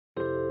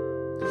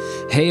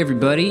Hey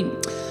everybody,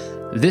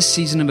 this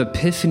season of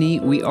Epiphany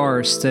we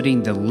are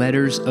studying the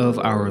letters of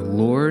our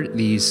Lord,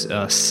 these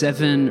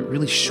 7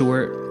 really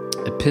short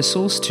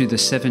epistles to the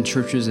 7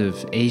 churches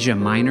of Asia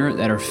Minor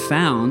that are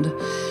found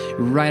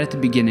right at the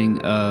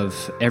beginning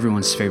of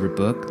everyone's favorite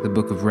book, the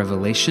book of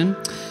Revelation,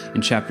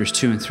 in chapters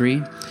 2 and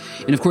 3.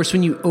 And of course,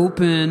 when you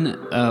open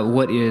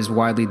what is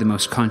widely the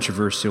most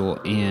controversial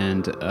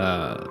and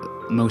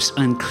most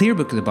unclear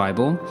book of the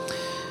Bible,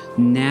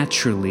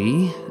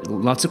 naturally,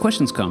 lots of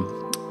questions come.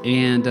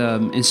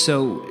 And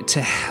so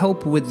to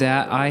help with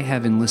that, I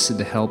have enlisted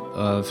the help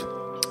of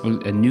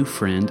a new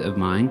friend of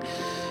mine.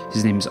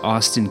 His name is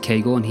Austin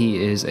Cagle, and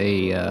he is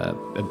a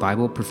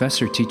Bible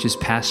professor, teaches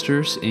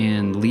pastors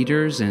and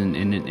leaders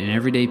and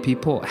everyday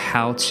people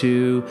how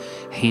to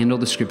handle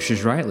the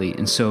scriptures rightly.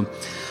 And so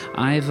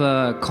I've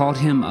called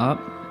him up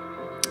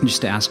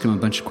just to ask him a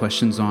bunch of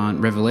questions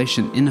on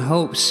Revelation in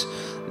hopes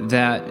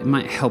that it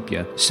might help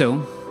you.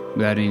 So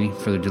without any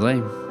further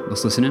delay,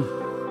 let's listen in.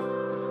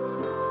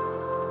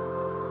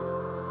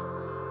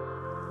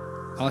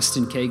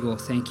 Austin Cagle,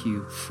 thank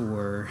you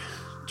for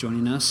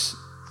joining us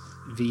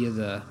via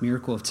the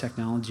miracle of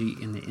technology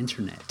and the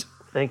internet.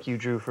 Thank you,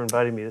 Drew, for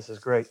inviting me. This is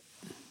great.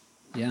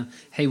 Yeah.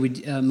 Hey,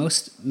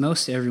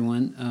 most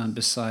everyone,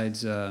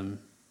 besides a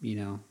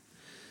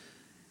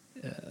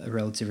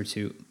relative or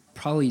two,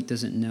 probably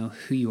doesn't know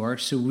who you are.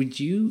 So would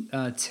you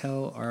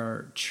tell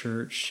our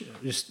church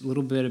just a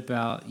little bit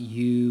about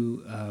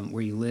you,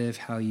 where you live,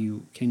 how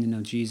you came to know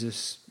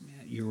Jesus,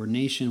 your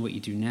ordination, what you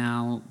do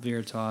now,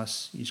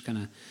 Veritas? You just kind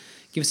of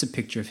give us a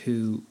picture of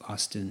who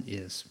Austin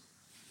is.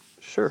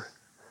 Sure.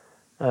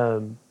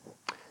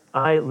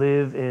 I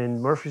live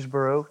in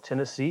Murfreesboro,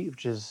 Tennessee,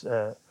 which is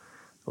a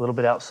little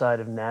bit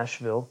outside of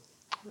Nashville.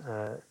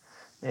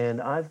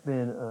 And I've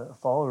been a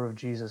follower of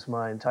Jesus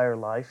my entire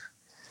life.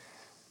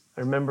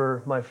 I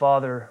remember my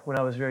father, when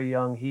I was very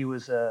young, he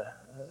was a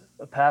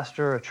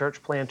pastor, a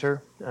church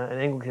planter, an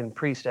Anglican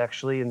priest,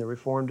 actually, in the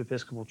Reformed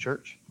Episcopal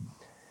Church.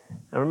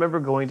 I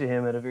remember going to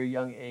him at a very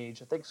young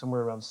age, I think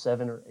somewhere around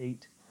 7 or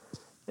 8,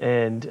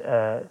 and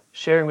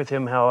sharing with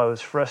him how I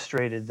was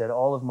frustrated that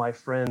all of my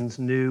friends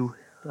knew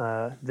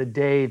the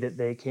day that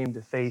they came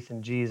to faith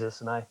in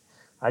Jesus, and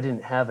I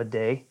didn't have a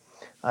day.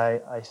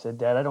 I said,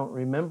 Dad, I don't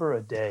remember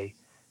a day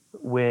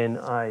when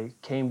I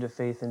came to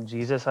faith in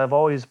Jesus. I've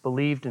always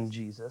believed in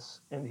Jesus.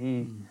 And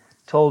he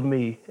told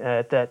me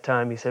at that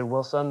time, he said,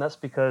 well, son, that's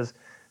because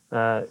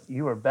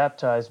you were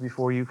baptized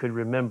before you could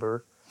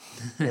remember,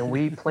 and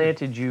we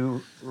planted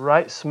you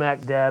right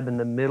smack dab in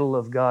the middle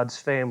of God's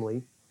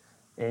family,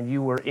 and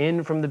you were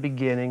in from the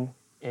beginning,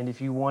 and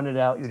if you wanted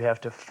out, you'd have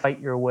to fight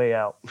your way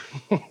out.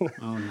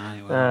 Oh,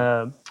 nice.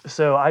 Wow.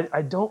 So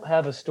I don't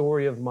have a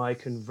story of my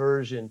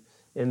conversion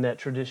in that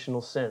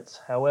traditional sense.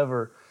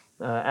 However,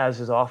 as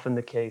is often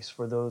the case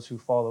for those who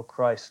follow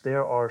Christ,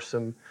 there are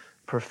some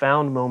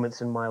profound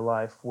moments in my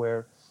life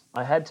where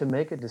I had to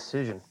make a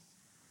decision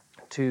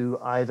to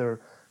either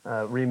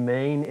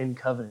remain in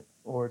covenant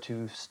or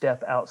to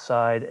step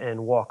outside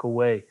and walk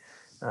away.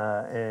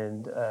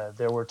 And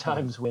there were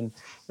times when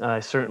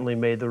I certainly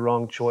made the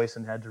wrong choice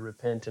and had to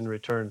repent and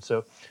return.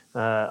 So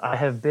I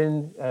have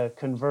been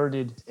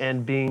converted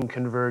and being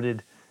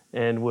converted,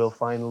 and will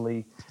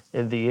finally,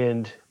 in the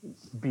end,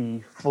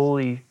 be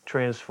fully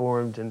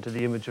transformed into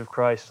the image of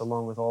Christ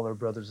along with all our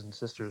brothers and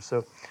sisters.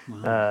 So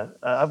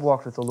I've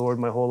walked with the Lord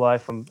my whole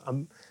life.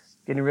 I'm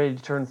getting ready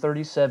to turn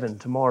 37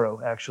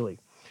 tomorrow, actually.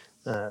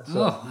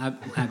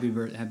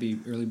 Happy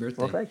early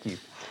birthday. Well, thank you.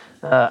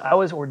 I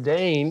was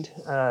ordained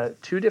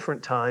 2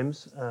 different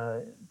times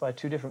by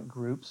 2 different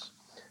groups.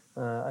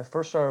 I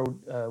first started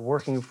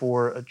working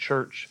for a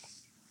church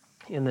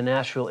in the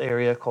Nashville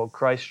area called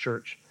Christ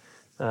Church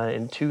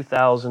in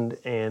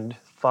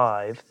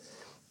 2005,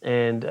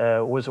 and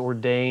was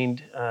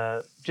ordained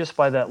just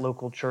by that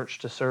local church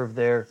to serve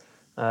there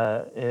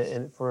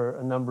for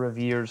a number of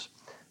years.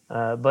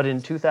 But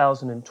in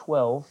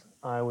 2012,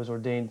 I was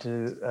ordained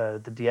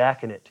to the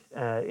diaconate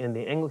in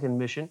the Anglican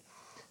mission,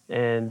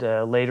 and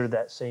later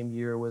that same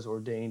year was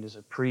ordained as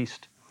a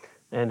priest,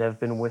 and have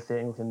been with the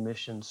Anglican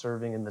mission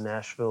serving in the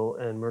Nashville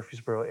and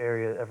Murfreesboro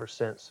area ever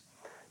since.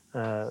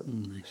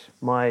 Nice.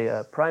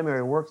 My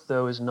primary work,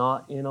 though, is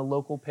not in a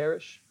local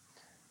parish.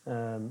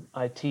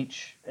 I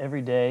teach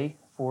every day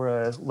for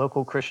a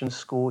local Christian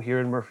school here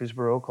in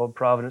Murfreesboro called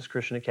Providence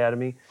Christian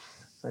Academy.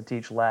 I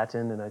teach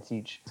Latin, and I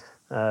teach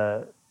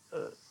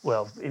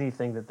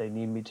anything that they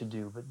need me to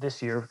do. But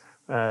this year,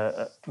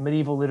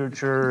 medieval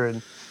literature,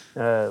 and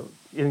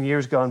in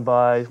years gone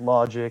by,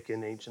 logic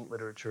and ancient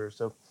literature.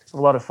 So a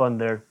lot of fun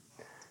there.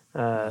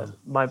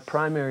 My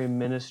primary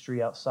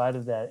ministry outside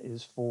of that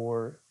is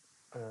for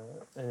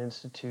an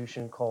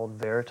institution called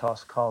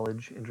Veritas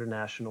College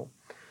International.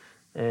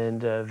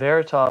 And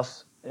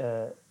Veritas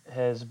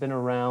has been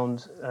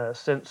around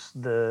since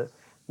the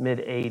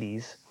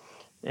mid-'80s,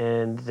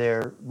 and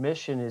their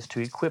mission is to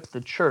equip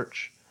the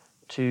church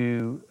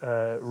to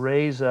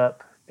raise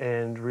up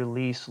and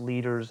release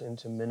leaders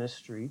into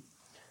ministry.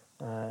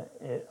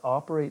 It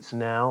operates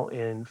now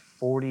in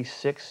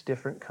 46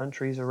 different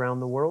countries around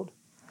the world.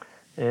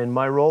 And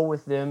my role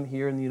with them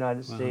here in the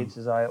United Wow. States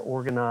is I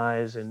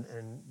organize and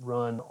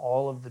run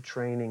all of the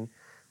training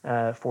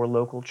for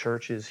local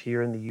churches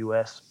here in the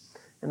U.S.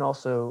 and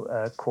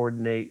also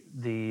coordinate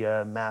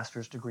the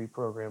master's degree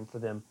program for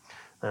them.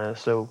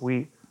 So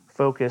we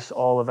focus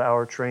all of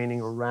our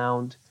training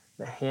around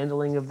the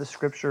handling of the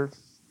scripture.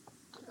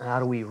 How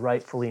do we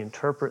rightfully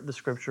interpret the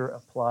scripture,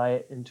 apply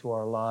it into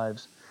our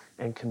lives,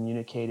 and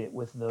communicate it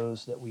with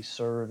those that we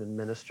serve and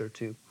minister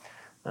to?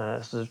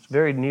 So it's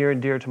very near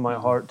and dear to my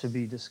Wow. heart to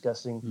be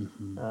discussing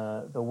Hmm.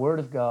 the Word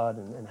of God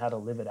and how to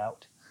live it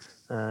out.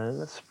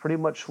 That's pretty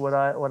much what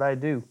I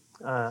do.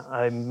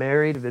 I'm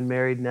married. I've been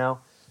married now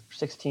for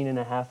 16 and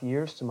a half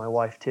years to my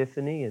wife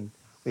Tiffany, and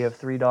we have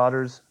three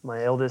daughters.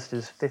 My eldest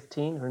is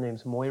 15. Her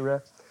name's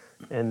Moira,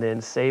 and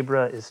then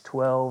Sabra is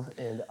 12,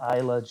 and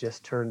Isla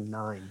just turned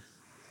 9.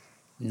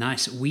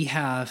 Nice. We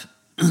have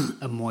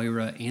a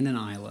Moira and an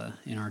Isla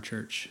in our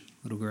church,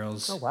 little Oh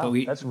girls. wow,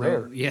 that's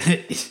rare.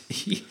 Yeah,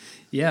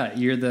 yeah.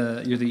 You're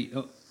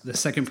the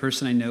second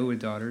person I know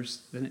with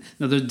daughters.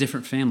 No, they're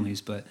different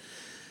families, but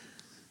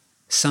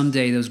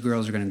someday those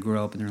girls are going to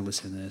grow up and they're going to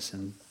listen to this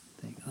and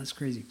think, "Oh, that's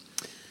crazy."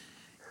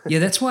 Yeah,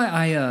 that's why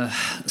I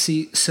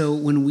see. So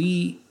when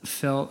we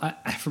felt,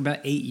 for about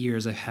 8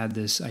 years, I had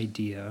this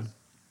idea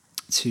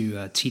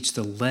to teach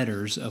the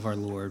letters of our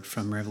Lord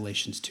from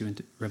Revelation 2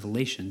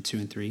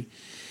 and 3.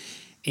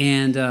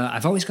 And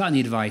I've always gotten the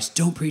advice,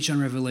 don't preach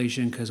on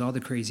Revelation because all the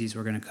crazies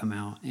were going to come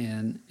out.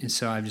 And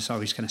so I've just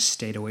always kind of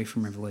stayed away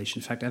from Revelation.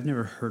 In fact, I've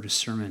never heard a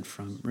sermon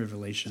from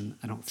Revelation,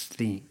 I don't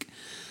think.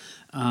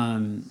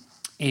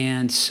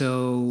 And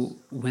so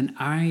when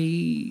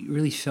I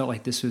really felt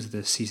like this was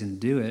the season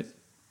to do it,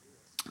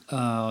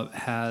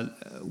 had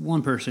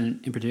one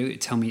person in particular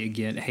tell me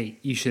again, hey,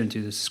 you shouldn't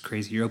do this. It's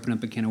crazy. You're opening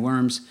up a can of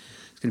worms.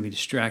 It's going to be a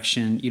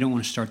distraction. You don't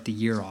want to start the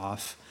year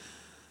off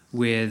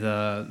with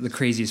the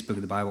craziest book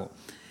of the Bible.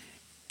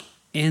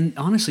 And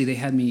honestly, they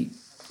had me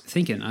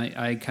thinking.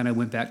 I kind of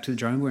went back to the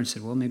drawing board and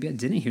said, well, maybe I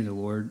didn't hear the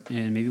Lord,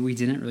 and maybe we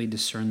didn't really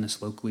discern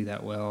this locally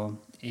that well.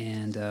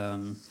 And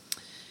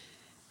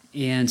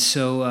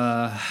so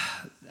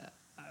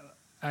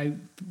I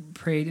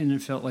prayed, and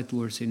it felt like the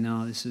Lord said,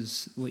 no, this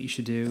is what you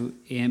should do.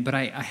 But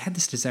I had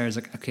this desire. I was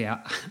like, okay, I'm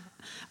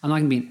not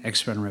going to be an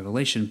expert on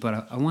Revelation,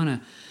 but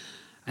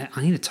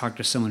I need to talk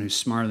to someone who's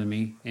smarter than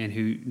me and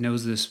who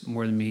knows this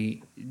more than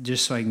me,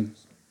 just so I can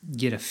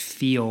get a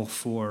feel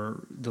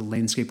for the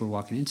landscape we're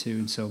walking into.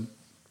 And so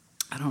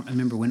I don't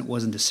remember when it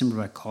was in December,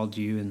 but I called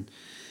you, and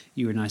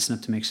you were nice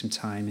enough to make some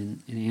time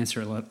and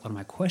answer a lot of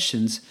my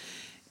questions.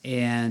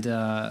 And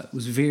it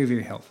was very,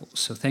 very helpful.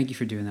 So thank you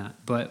for doing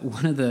that. But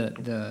one of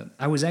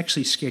I was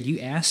actually scared. You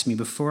asked me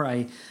before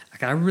I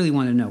really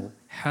wanted to know,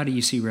 how do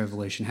you see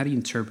Revelation? How do you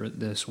interpret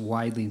this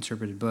widely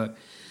interpreted book?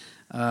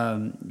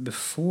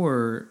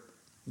 Before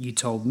you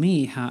told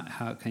me how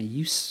kind of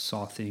you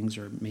saw things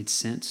or made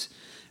sense,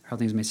 how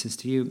things made sense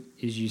to you,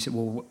 is you said,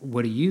 well,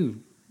 what do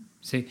you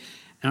say?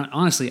 And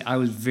honestly, I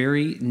was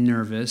very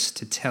nervous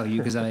to tell you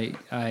because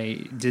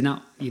I did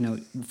not,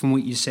 from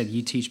what you said,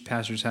 you teach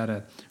pastors how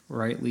to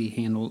rightly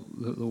handle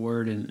the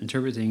word and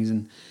interpret things.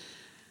 And,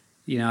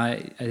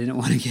 I didn't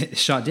want to get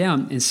shot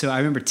down. And so I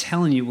remember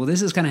telling you, well,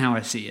 this is kind of how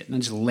I see it. And I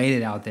just laid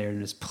it out there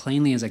and as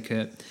plainly as I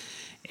could.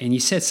 And you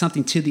said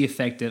something to the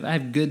effect of, I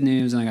have good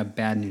news and I got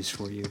bad news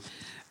for you.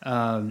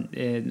 And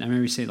I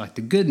remember you saying, like,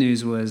 the good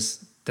news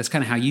was that's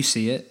kind of how you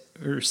see it,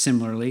 or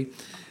similarly.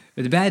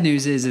 But the bad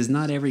news is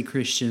not every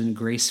Christian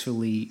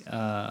gracefully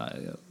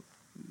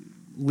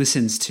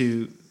listens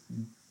to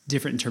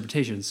different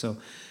interpretations. So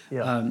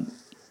Yeah,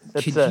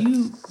 could that's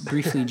you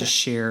briefly just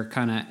share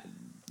kind of,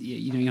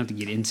 you don't have to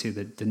get into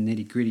the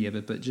nitty gritty of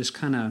it, but just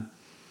kind of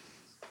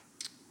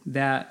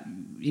that,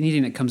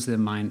 anything that comes to the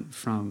mind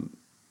from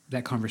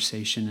that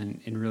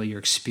conversation and really your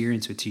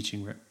experience with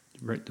teaching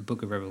the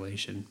book of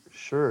Revelation,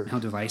 sure. how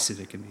divisive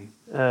it can be.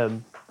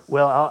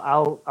 Well,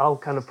 I'll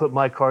kind of put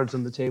my cards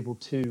on the table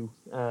too.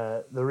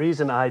 The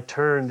reason I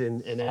turned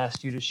and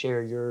asked you to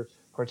share your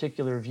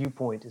particular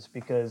viewpoint is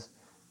because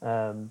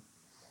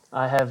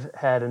I have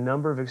had a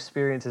number of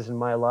experiences in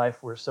my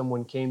life where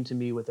someone came to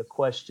me with a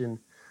question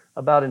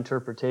about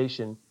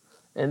interpretation,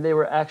 and they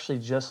were actually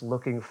just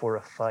looking for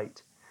a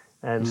fight.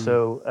 And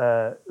so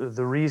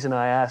the reason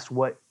I asked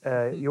what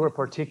your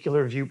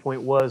particular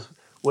viewpoint was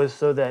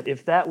so that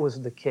if that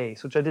was the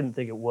case, which I didn't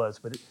think it was,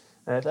 but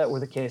if that were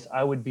the case,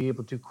 I would be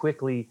able to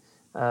quickly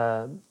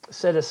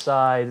set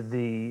aside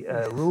the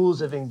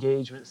rules of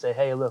engagement. Say,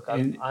 hey, look,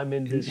 And, I'm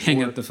in and this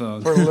hang up the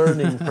phone. for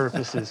learning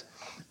purposes.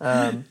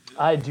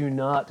 I do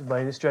not,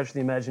 by any stretch of the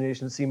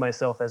imagination, see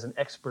myself as an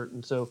expert,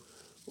 and so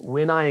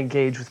when I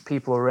engage with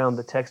people around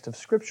the text of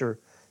Scripture,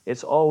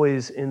 it's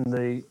always in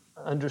the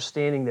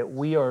understanding that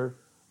we are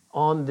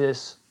on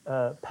this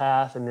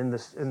path and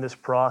in this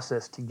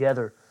process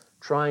together,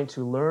 trying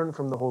to learn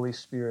from the Holy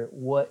Spirit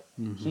what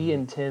He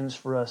intends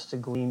for us to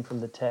glean from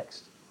the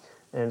text.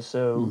 And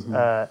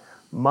so,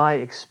 my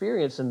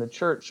experience in the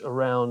church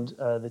around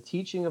the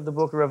teaching of the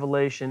Book of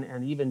Revelation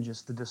and even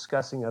just the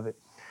discussing of it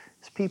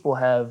is people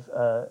have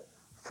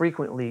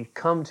frequently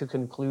come to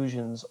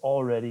conclusions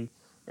already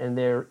and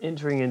they're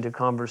entering into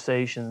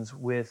conversations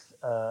with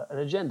an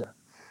agenda.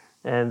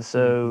 And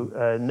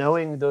so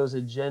knowing those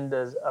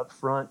agendas up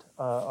front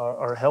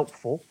are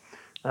helpful.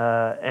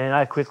 And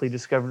I quickly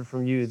discovered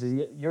from you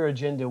that your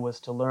agenda was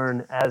to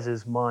learn, as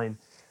is mine,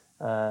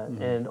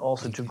 and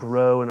also Thank to you.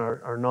 grow in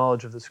our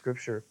knowledge of the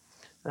Scripture.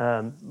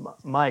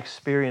 My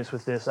experience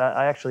with this,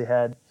 I actually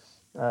had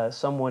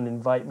someone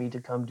invite me to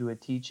come to a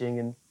teaching,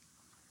 and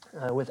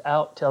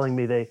without telling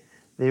me,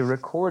 they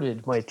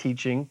recorded my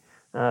teaching,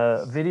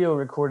 video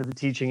recorded the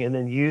teaching, and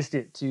then used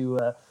it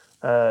to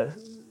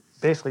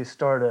basically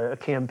start a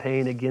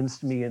campaign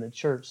against me in a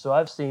church. So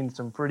I've seen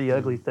some pretty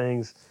ugly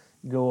things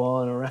go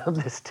on around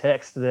this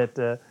text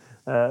that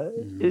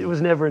it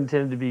was never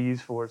intended to be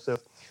used for. So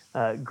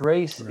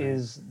grace Right.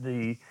 is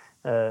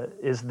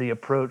the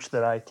approach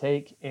that I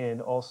take,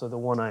 and also the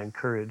one I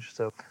encourage.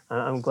 So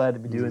I'm glad to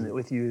be doing it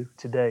with you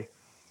today.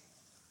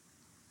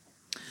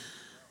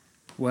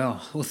 Well,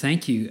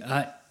 thank you.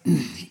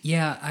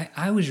 Yeah,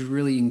 I was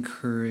really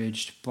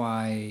encouraged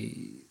by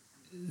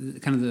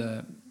kind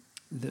of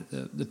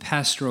the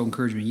pastoral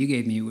encouragement you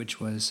gave me, which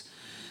was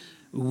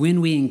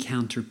when we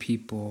encounter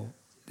people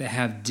that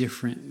have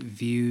different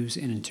views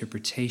and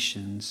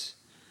interpretations,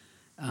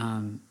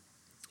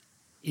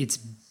 it's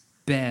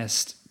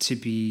best to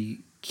be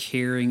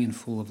caring and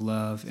full of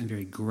love and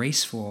very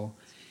graceful,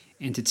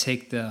 and to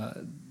take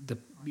the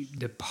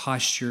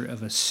posture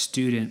of a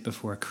student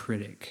before a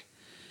critic.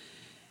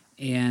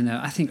 And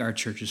I think our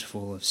church is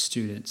full of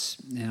students.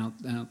 And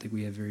I don't think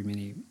we have very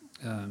many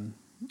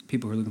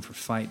people who are looking for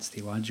fights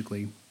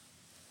theologically.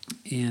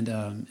 And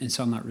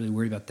so I'm not really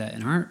worried about that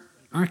in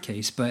our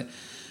case. But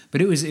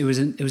it was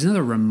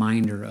another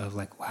reminder of,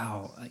 like,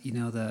 wow,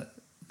 the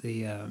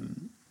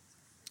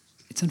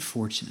it's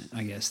unfortunate,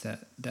 I guess,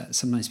 that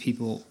sometimes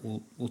people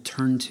will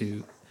turn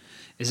to,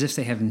 as if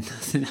they have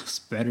nothing else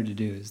better to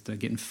do, is to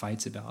get in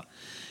fights about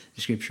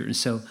the Scripture. And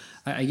so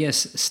I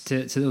guess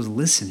to those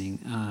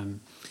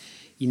listening,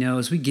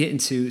 as we get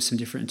into some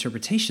different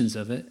interpretations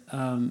of it,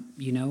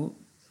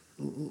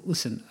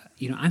 listen,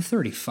 I'm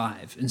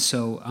 35, and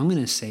so I'm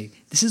going to say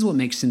this is what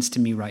makes sense to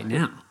me right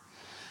now.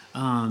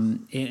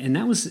 And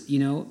that was,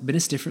 but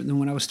it's different than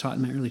what I was taught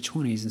in my early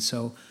 20s. And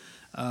so,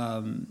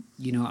 I'm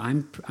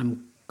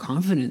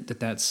confident that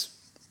that's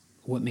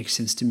what makes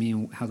sense to me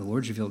and how the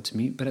Lord's revealed it to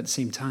me. But at the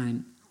same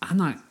time, I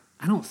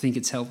don't think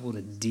it's helpful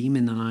to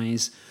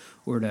demonize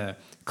or to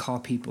call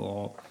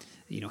people,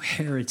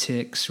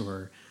 heretics,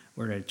 or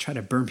to try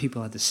to burn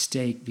people at the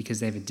stake because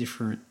they have a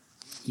different,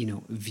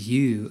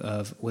 view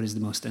of what is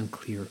the most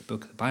unclear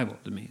book of the Bible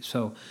to me.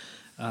 So,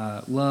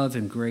 love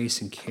and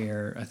grace and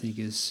care, I think,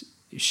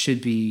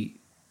 should be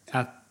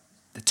at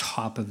the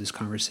top of this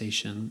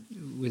conversation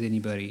with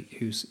anybody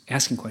who's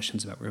asking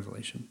questions about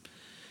Revelation.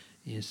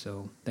 And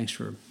so, thanks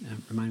for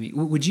reminding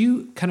me. Would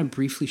you kind of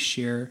briefly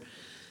share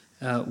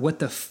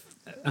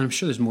I'm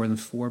sure there's more than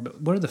four,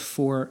 but what are the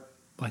four,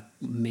 like,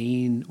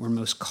 main or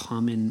most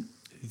common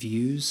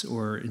views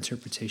or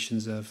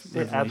interpretations of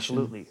Revelation?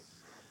 Absolutely.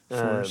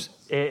 For us?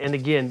 And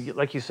again,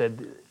 like you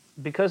said,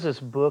 because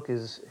this book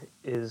is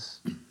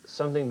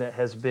something that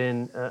has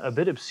been a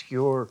bit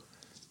obscure.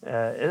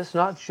 It's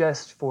not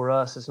just for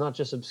us. It's not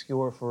just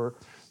obscure for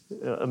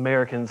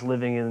Americans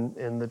living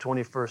in the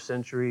 21st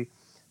century.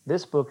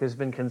 This book has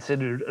been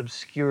considered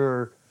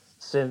obscure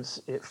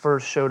since it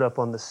first showed up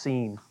on the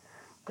scene,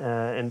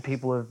 and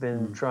people have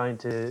been trying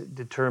to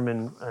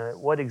determine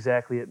what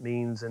exactly it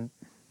means. And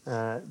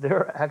there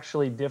are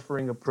actually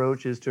differing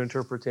approaches to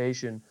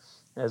interpretation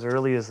as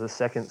early as the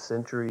 2nd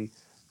century.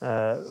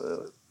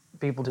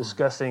 People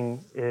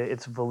discussing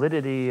its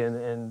validity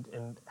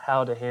and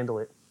how to handle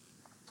it.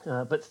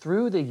 But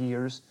through the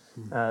years,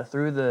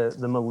 through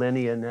the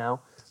millennia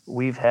now,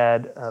 we've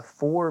had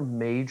four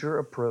major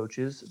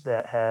approaches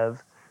that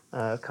have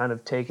kind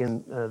of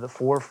taken the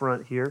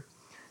forefront here,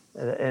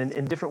 and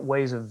in different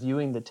ways of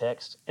viewing the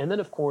text. And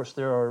then, of course,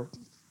 there are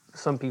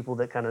some people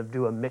that kind of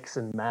do a mix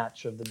and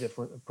match of the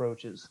different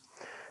approaches.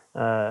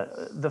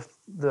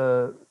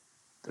 The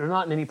They're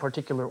not in any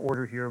particular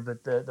order here,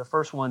 but the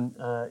first one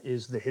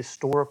is the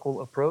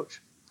historical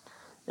approach.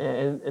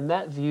 And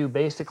that view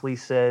basically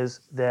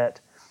says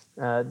that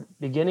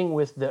beginning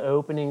with the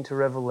opening to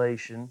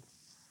Revelation,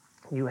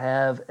 you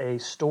have a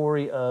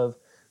story of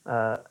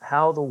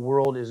how the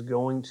world is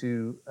going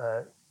to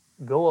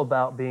go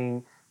about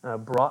being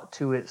brought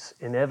to its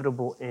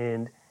inevitable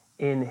end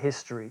in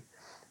history.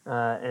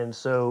 And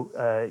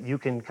so you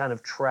can kind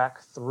of track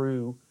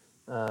through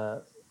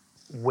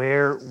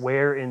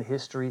where in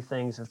history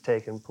things have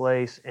taken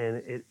place,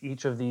 and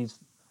each of these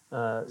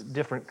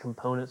different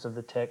components of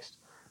the text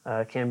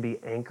can be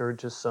anchored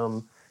to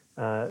some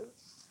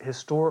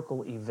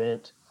historical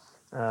event,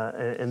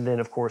 and then,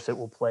 of course, it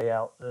will play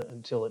out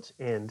until its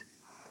end.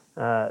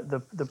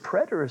 The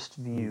preterist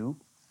view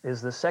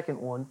is the second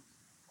one.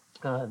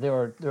 There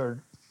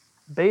are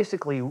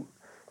basically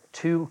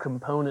two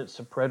components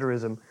to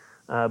preterism,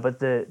 but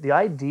the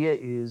idea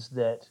is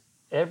that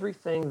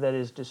everything that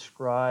is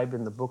described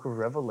in the book of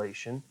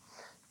Revelation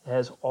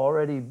has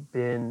already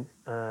been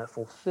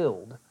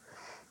fulfilled.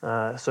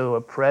 So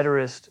a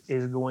preterist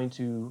is going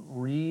to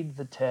read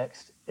the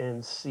text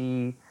and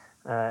see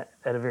at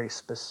a very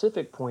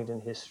specific point in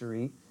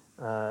history,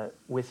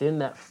 within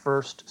that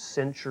first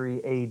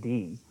century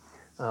AD,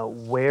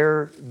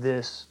 where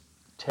this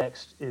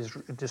text is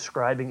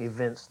describing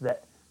events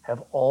that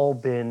have all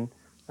been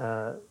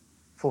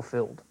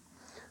fulfilled.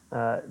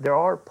 There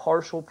are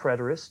partial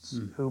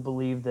preterists who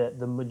believe that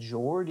the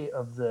majority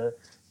of the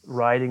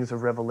writings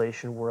of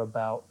Revelation were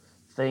about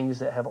things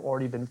that have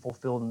already been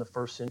fulfilled in the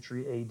first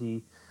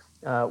century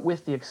AD,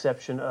 with the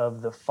exception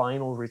of the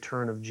final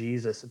return of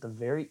Jesus at the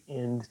very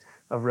end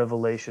of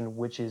Revelation,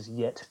 which is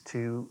yet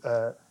to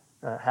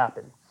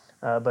happen.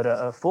 But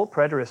a full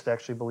preterist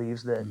actually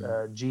believes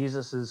that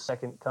Jesus'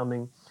 second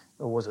coming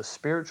was a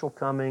spiritual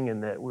coming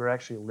and that we're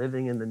actually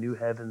living in the new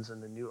heavens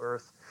and the new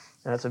earth.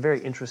 And it's a very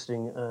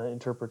interesting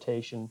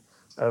interpretation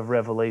of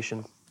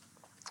Revelation.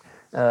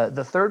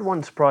 The third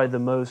one's probably the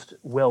most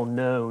well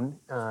known,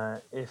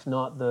 if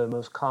not the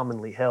most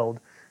commonly held,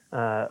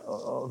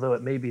 although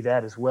it may be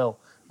that as well.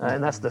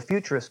 And that's the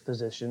futurist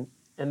position.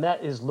 And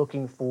that is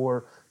looking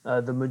for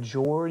the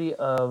majority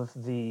of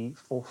the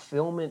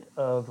fulfillment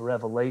of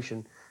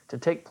Revelation to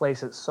take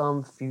place at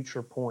some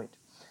future point.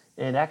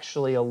 And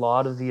actually, a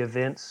lot of the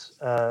events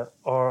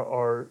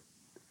are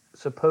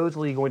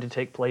supposedly going to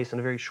take place in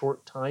a very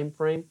short time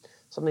frame,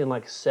 something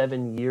like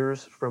 7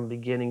 years from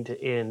beginning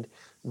to end,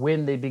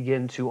 when they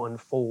begin to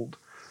unfold.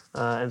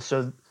 And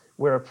so,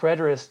 where a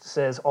preterist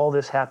says all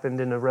this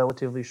happened in a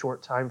relatively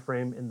short time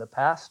frame in the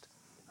past,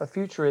 a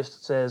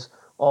futurist says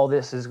all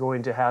this is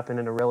going to happen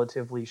in a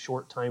relatively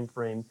short time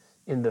frame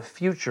in the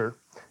future,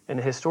 and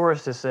a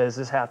historicist says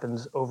this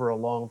happens over a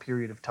long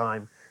period of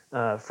time,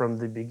 from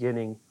the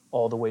beginning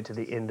all the way to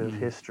the end of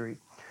history.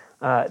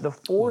 The Well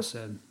fourth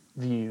said.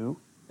 view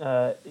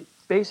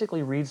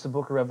basically reads the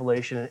book of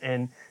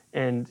Revelation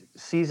and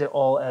sees it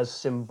all as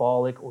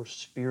symbolic or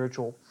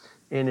spiritual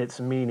in its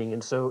meaning.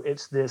 And so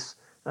it's this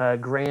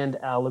grand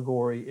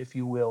allegory, if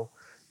you will,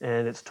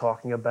 and it's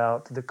talking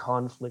about the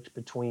conflict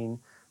between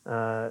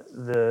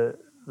the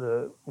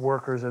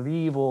workers of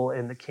evil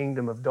and the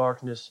kingdom of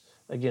darkness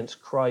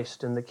against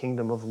Christ and the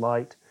kingdom of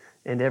light,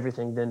 and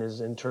everything then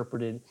is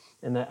interpreted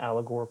in that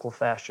allegorical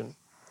fashion.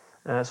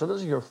 So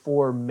those are your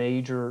four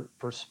major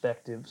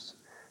perspectives,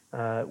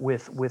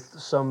 with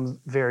some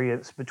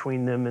variance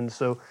between them. And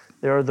so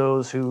there are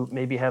those who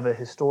maybe have a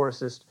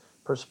historicist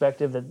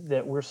perspective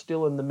that we're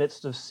still in the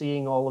midst of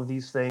seeing all of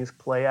these things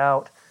play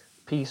out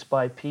piece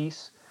by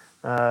piece.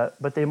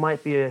 But they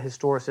might be a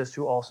historicist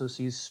who also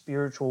sees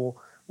spiritual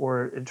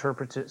or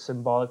interprets it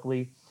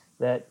symbolically,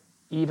 that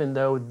even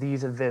though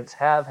these events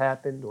have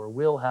happened or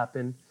will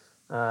happen,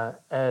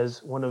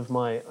 as one of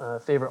my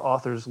favorite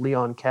authors,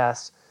 Leon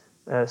Cass,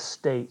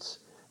 states,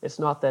 it's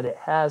not that it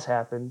has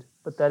happened,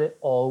 but that it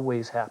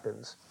always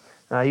happens.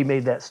 He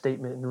made that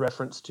statement in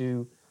reference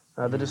to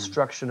the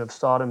destruction of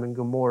Sodom and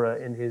Gomorrah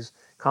in his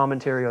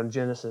commentary on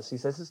Genesis. He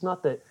says it's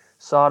not that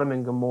Sodom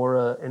and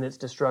Gomorrah and its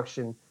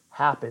destruction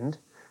happened.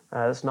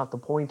 That's not the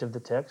point of the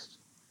text.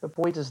 The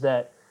point is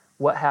that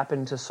what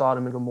happened to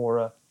Sodom and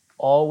Gomorrah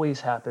always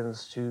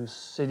happens to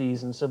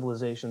cities and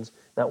civilizations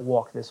that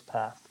walk this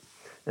path.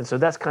 And so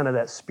that's kind of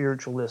that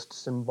spiritualist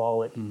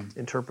symbolic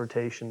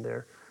interpretation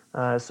there.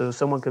 So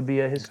someone could be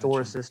a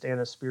historicist and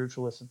a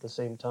spiritualist at the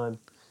same time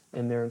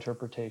in their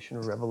interpretation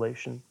of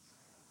Revelation.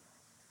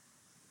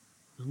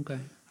 Okay.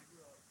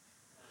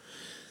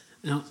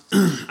 Now,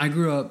 I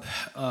grew up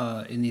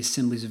in the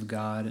Assemblies of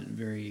God, a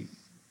very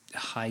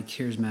high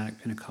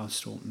charismatic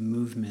Pentecostal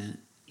movement,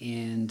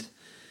 and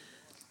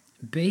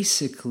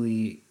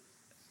basically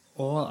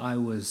all I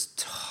was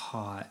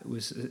taught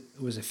was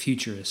a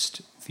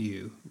futurist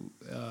view.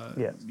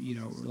 Yeah. You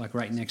know, like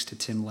right next to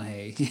Tim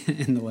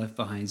LaHaye in the Left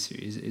Behind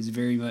series, is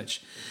very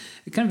much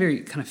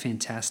very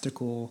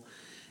fantastical,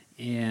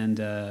 and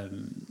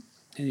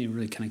it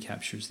really kind of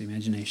captures the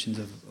imaginations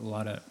of a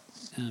lot of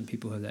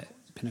people who have that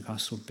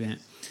Pentecostal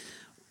bent.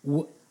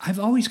 I've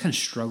always kind of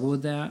struggled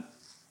with that,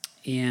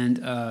 and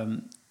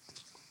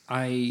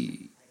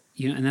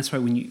and that's why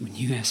when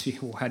you asked me,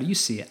 well, how do you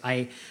see it?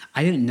 I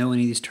didn't know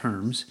any of these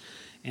terms,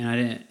 and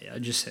I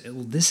just said,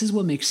 well, this is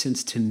what makes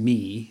sense to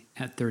me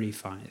at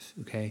 35,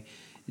 okay?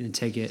 And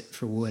take it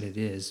for what it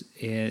is.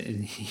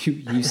 And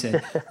you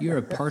said, you're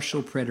a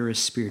partial preterist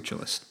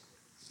spiritualist,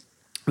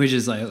 which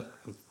is like,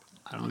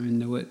 I don't even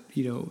know what,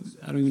 I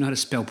don't even know how to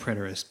spell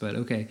preterist, but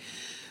okay.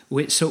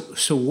 Wait, so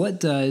what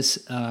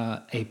does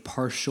a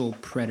partial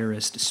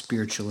preterist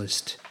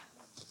spiritualist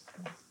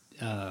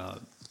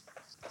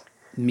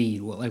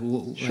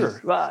mean?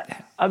 Sure. Well,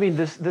 I mean,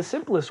 the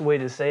simplest way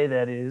to say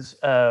that is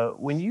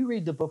when you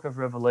read the book of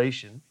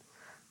Revelation,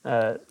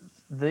 the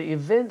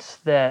events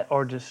that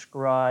are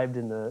described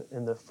in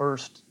the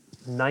first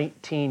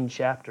 19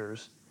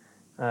 chapters,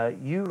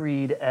 you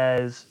read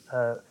as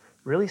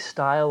really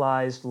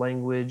stylized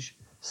language,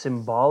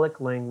 symbolic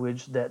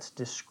language that's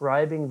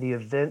describing the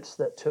events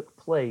that took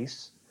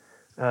place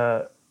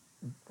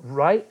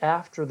right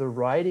after the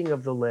writing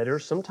of the letter,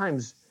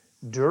 sometimes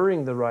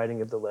during the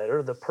writing of the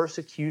letter, the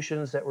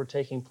persecutions that were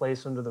taking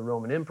place under the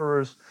Roman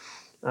emperors,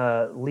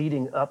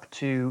 leading up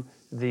to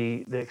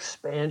the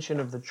expansion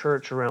of the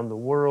church around the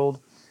world,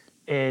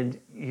 and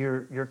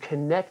you're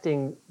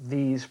connecting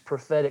these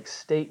prophetic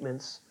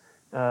statements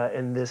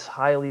in this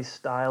highly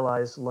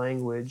stylized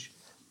language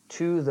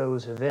to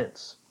those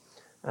events,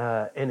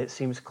 and it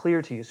seems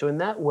clear to you. So in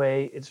that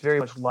way, it's very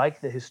much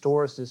like the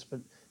historicist, but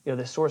the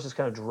historicist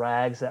kind of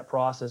drags that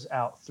process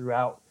out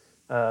throughout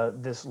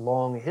this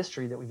long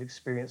history that we've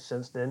experienced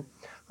since then.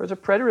 Whereas a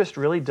preterist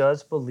really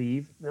does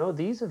believe,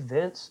 these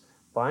events,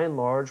 by and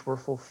large, were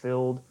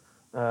fulfilled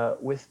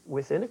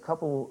within a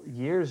couple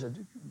years, a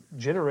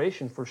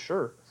generation for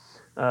sure,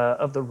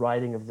 of the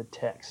writing of the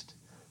text.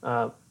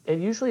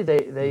 And usually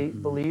they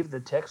believe the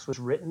text was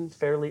written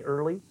fairly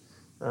early,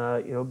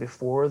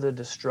 before the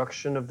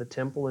destruction of the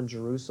temple in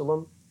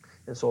Jerusalem.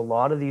 And so a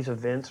lot of these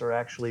events are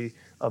actually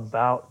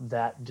about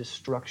that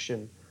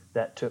destruction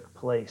that took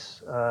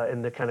place,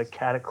 and the kind of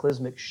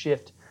cataclysmic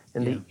shift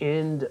in Yeah. the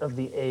end of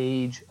the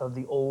age of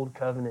the old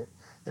covenant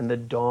and the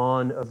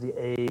dawn of the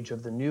age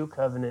of the new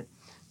covenant,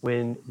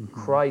 when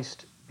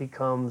Christ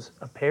becomes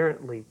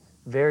apparently,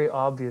 very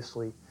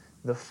obviously,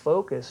 the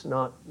focus,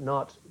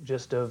 not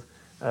just of,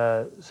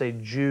 say,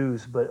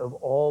 Jews, but of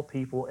all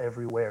people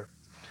everywhere.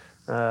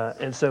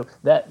 And so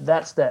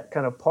that's that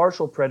kind of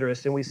partial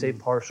preterist, and we say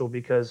partial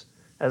because,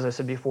 as I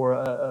said before,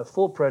 a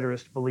full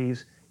preterist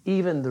believes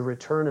even the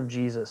return of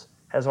Jesus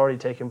has already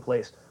taken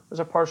place. Whereas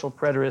a partial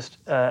preterist,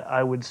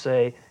 I would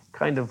say,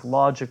 kind of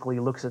logically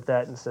looks at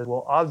that and says,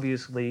 well,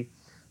 obviously,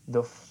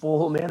 the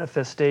full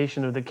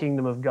manifestation of the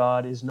kingdom of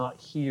God is not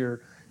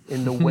here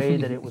in the way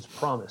that it was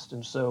promised.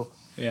 And so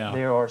Yeah.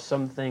 there are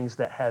some things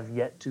that have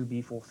yet to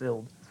be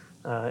fulfilled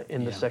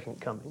in the Yeah. second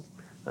coming.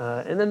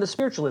 And then the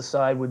spiritualist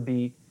side would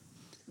be,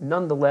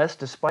 nonetheless,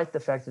 despite the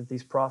fact that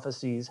these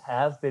prophecies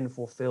have been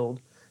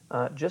fulfilled,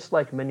 just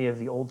like many of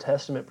the Old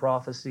Testament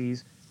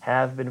prophecies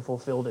have been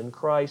fulfilled in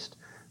Christ,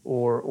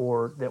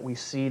 or that we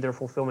see their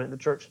fulfillment in the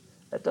church,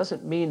 that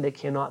doesn't mean they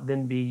cannot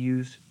then be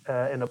used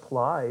and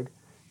applied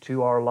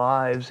to our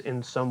lives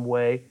in some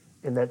way,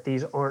 and that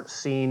these aren't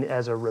seen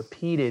as a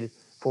repeated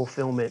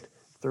fulfillment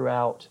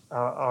throughout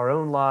our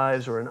own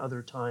lives or in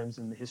other times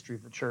in the history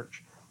of the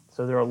church.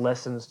 So there are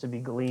lessons to be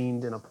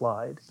gleaned and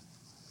applied.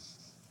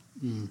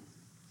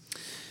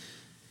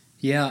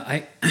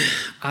 Yeah,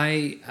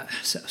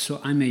 so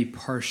I'm a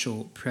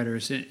partial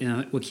preterist.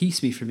 What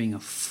keeps me from being a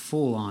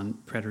full-on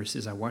preterist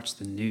is I watch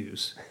the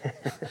news,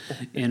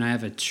 and I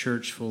have a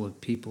church full of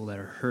people that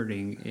are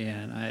hurting,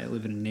 and I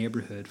live in a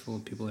neighborhood full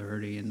of people that are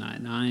hurting, and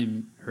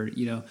I'm hurt,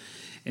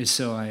 and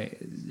so I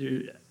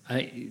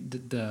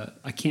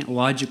can't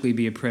logically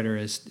be a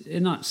preterist.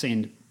 And not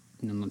saying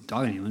I'm not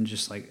dogging anyone,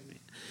 just like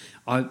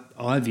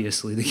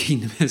obviously the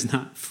kingdom has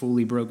not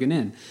fully broken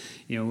in.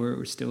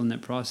 We're still in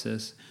that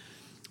process.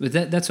 But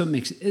that's what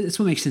makes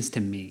sense to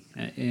me,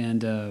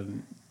 and I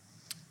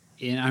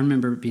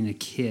remember being a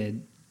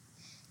kid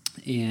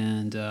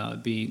and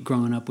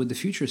growing up with the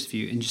futurist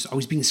view and just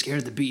always being scared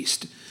of the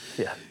beast.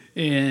 Yeah.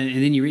 And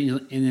then you read,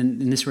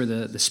 and this is where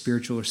the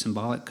spiritual or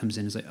symbolic comes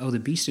in. It's like, oh, the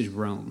beast is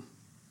Rome.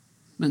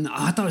 And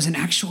I thought it was an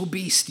actual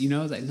beast.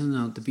 Like,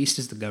 no, the beast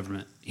is the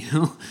government.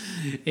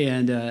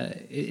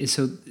 And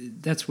so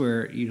that's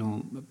where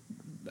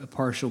a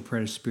partial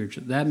preterist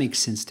spiritual, that makes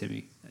sense to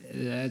me.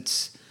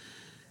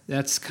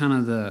 That's kind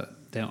of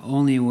the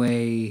only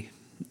way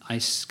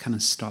I kind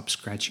of stop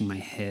scratching my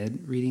head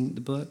reading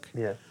the book.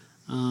 Yeah.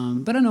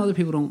 But I know other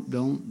people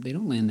don't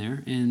land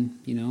there, and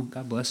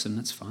God bless them.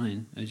 That's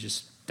fine.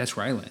 That's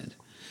where I land.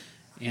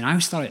 And I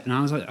always thought it, and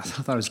I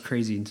thought it was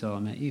crazy until I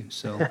met you.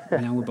 So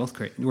now we're both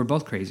crazy. We're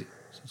both crazy.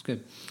 So it's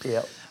good.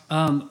 Yeah.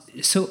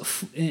 So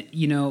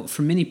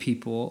for many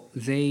people,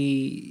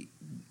 they,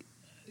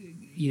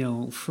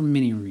 for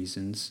many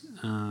reasons,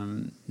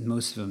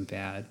 most of them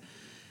bad,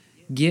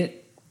 get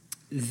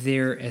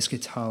their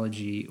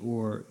eschatology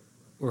or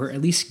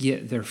at least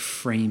get their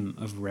frame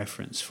of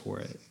reference for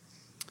it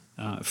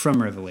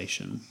from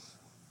Revelation,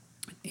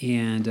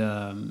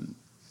 and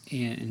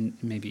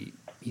maybe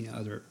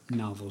other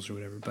novels or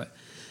whatever. But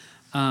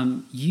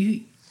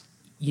you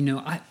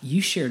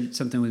shared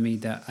something with me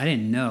that I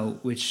didn't know,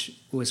 which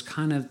was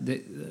kind of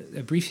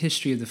a brief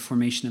history of the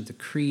formation of the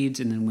creeds,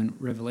 and then when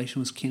Revelation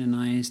was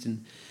canonized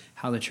and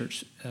how the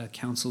church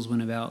councils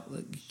went about.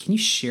 Can you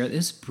share?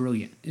 This is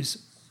brilliant. It's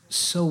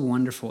so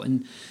wonderful,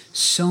 and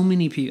so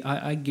many people.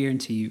 I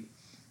guarantee you,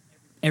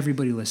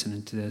 everybody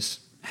listening to this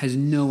has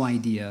no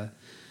idea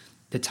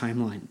the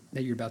timeline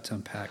that you're about to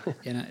unpack,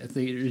 and I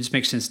think it just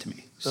makes sense to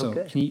me. So,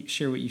 Okay. Can you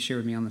share what you shared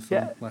with me on the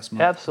phone last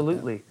month?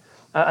 Absolutely.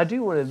 I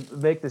do want to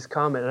make this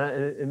comment,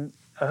 and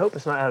I hope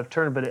it's not out of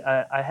turn, but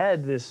I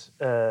had this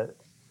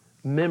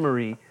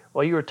memory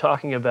while you were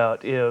talking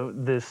about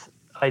this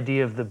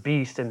idea of the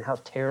beast and how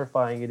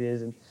terrifying it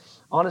is. And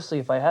honestly,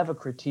 if I have a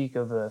critique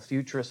of a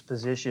futurist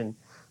position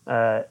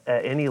at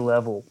any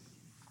level,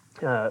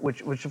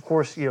 which of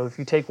course, if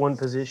you take one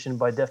position,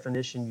 by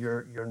definition,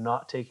 you're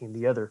not taking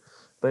the other.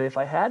 But if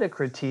I had a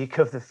critique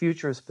of the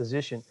futurist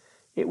position,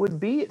 it would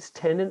be its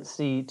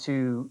tendency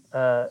to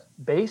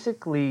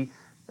basically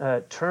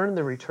turn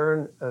the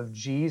return of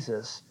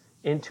Jesus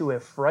into a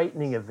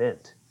frightening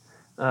event.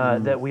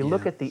 That we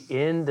look at the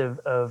end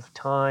of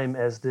time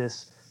as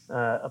this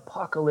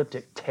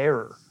apocalyptic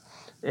terror,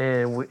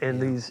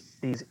 and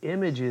these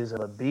images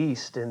of a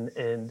beast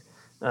and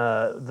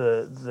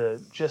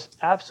the just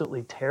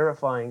absolutely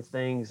terrifying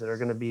things that are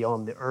going to be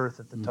on the earth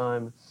at the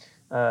time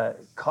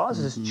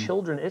causes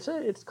children.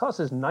 It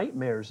causes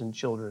nightmares in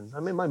children.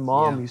 I mean, my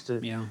mom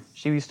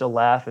she used to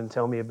laugh and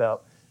tell me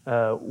about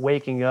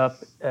waking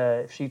up.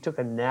 She took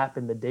a nap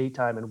in the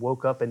daytime and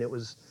woke up and it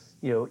was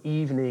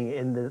evening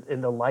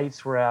and the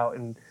lights were out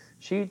and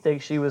she'd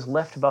think she was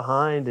left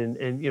behind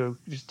and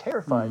just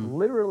terrified,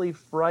 literally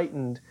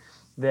frightened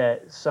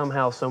that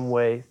somehow, some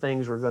way,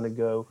 things were going to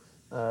go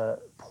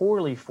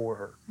poorly for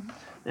her.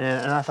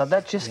 And I thought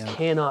that just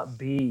cannot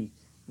be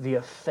the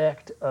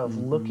effect of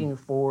looking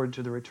forward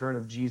to the return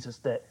of Jesus.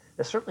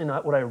 That's certainly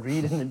not what I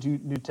read in the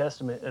New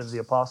Testament as the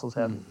apostles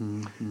have.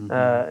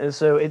 And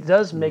so it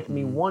does make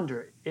me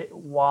wonder,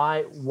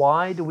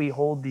 why do we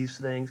hold these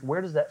things?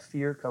 Where does that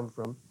fear come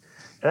from?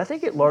 And I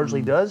think it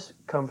largely does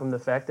come from the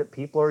fact that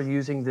people are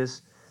using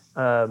this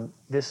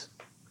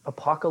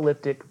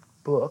apocalyptic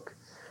book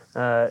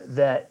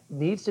that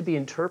needs to be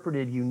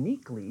interpreted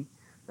uniquely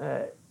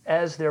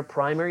as their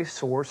primary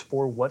source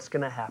for what's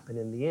going to happen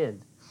in the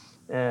end.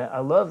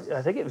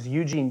 I think it was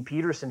Eugene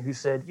Peterson who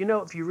said,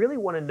 if you really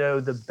want to know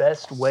the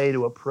best way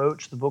to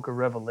approach the book of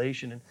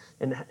Revelation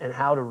and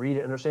how to read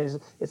it and understand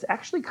it, it's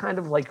actually kind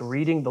of like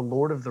reading The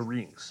Lord of the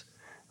Rings.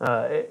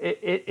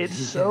 It's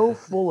so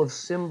full of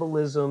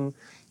symbolism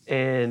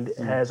and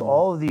has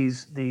all of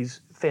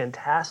these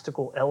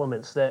fantastical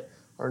elements that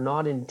are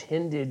not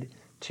intended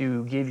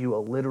to give you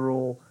a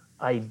literal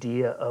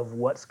idea of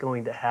what's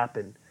going to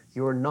happen.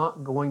 You're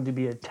not going to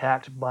be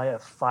attacked by a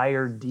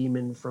fire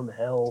demon from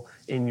hell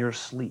in your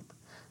sleep.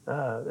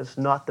 That's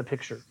not the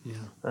picture.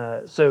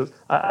 So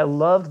I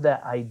loved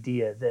that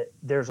idea that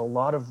there's a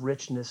lot of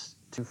richness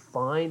to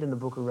find in the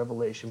book of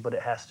Revelation, but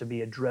it has to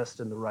be addressed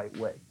in the right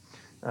way.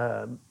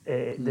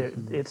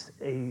 It's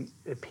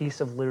a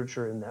piece of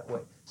literature in that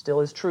way. Still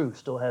is true,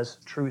 still has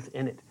truth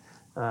in it,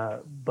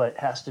 but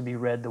has to be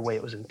read the way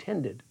it was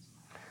intended.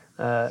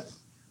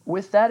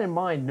 With that in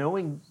mind,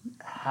 knowing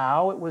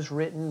how it was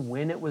written,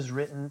 when it was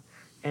written,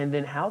 and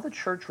then how the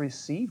church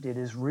received it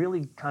is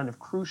really kind of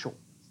crucial.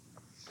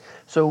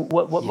 So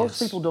what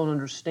most people don't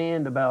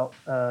understand about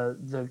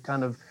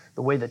the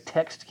way the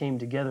text came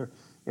together,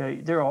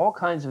 there are all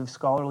kinds of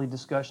scholarly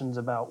discussions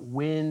about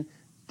when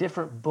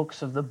different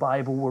books of the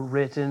Bible were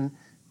written,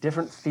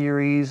 different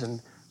theories,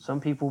 and some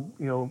people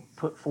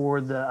put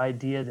forward the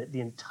idea that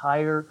the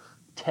entire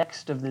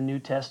text of the New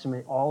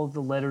Testament, all of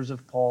the letters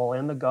of Paul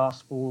and the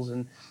Gospels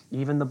and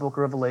even the book of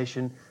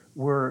Revelation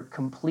were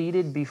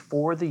completed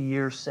before the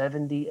year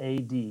 70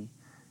 AD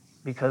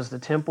because the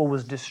temple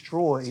was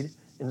destroyed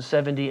in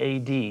 70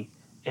 AD.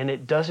 And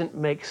it doesn't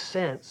make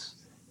sense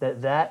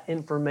that that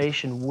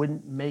information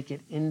wouldn't make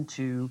it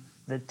into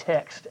the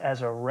text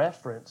as a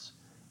reference,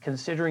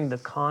 considering the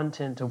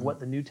content of what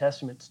the New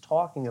Testament's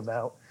talking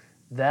about.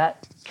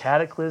 That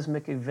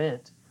cataclysmic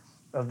event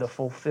of the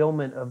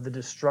fulfillment of the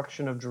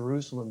destruction of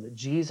Jerusalem that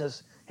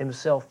Jesus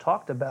himself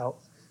talked about,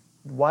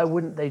 why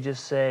wouldn't they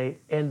just say,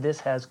 and this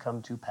has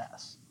come to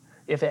pass,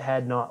 if it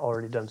had not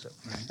already done so?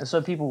 Right. And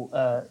so people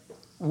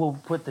will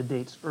put the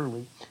dates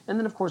early. And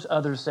then, of course,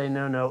 others say,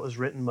 no, it was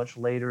written much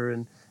later,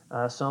 and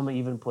some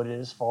even put it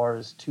as far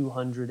as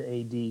 200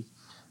 AD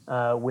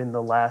when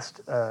the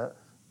last,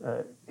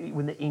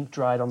 when the ink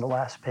dried on the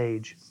last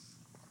page.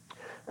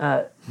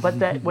 But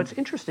what's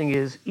interesting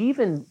is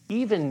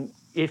even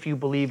if you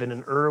believe in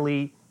an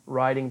early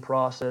writing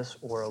process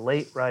or a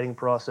late writing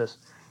process,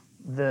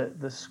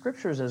 the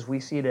scriptures as we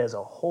see it as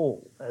a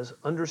whole, as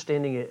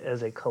understanding it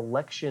as a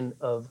collection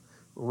of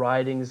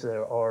writings that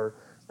are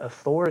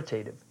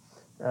authoritative,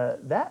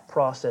 that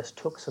process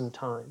took some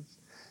time.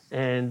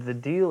 And the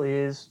deal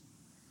is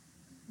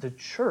the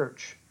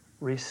church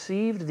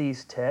received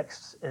these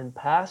texts and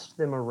passed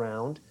them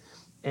around,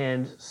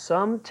 and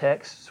some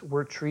texts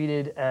were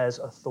treated as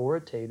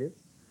authoritative,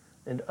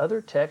 and other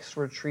texts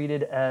were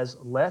treated as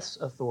less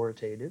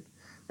authoritative,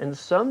 and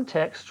some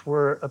texts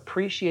were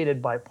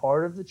appreciated by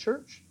part of the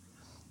church,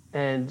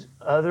 and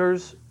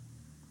others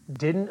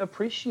didn't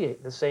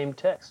appreciate the same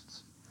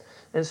texts.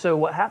 And so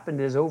what happened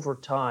is over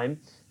time,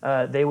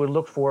 they would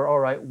look for, all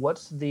right,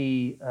 what's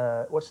the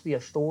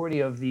authority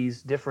of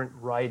these different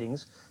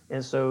writings?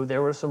 And so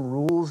there were some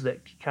rules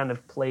that kind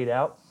of played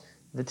out.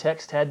 The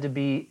text had to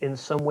be in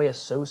some way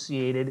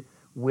associated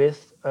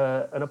with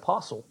an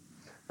apostle,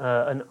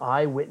 an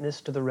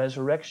eyewitness to the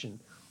resurrection,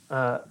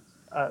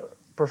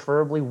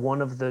 preferably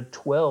one of the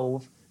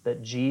 12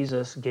 that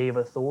Jesus gave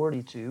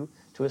authority to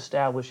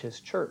establish his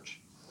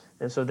church.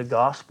 And so the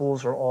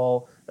Gospels are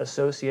all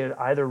associated,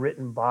 either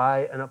written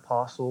by an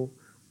apostle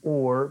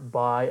or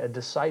by a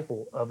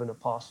disciple of an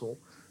apostle,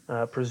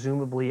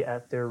 presumably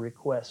at their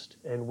request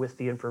and with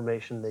the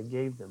information they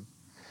gave them.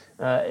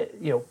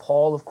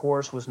 Paul, of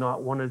course, was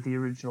not one of the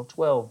original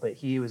 12, but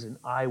he was an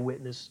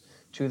eyewitness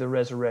to the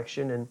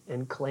resurrection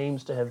and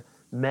claims to have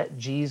met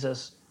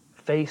Jesus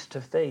face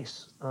to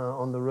face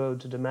on the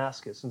road to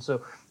Damascus. And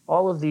so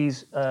all of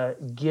these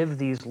give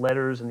these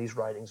letters and these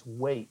writings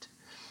weight.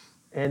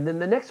 And then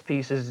the next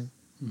piece is,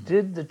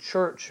 did the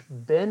church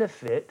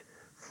benefit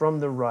from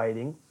the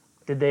writing?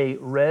 Did they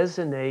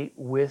resonate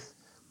with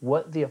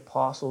what the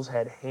apostles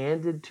had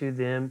handed to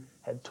them,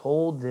 had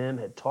told them,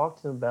 had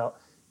talked to them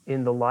about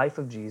in the life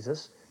of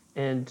Jesus?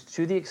 And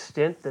to the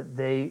extent that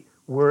they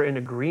were in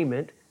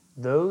agreement,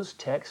 those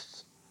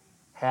texts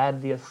had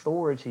the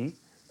authority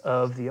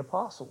of the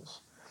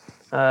apostles.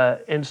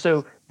 And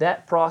so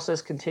that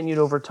process continued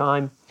over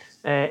time.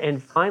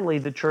 And finally,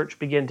 the church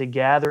began to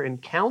gather in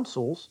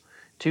councils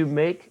to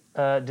make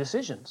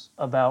decisions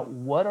about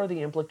what are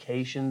the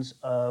implications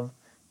of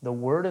the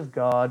Word of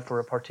God for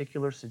a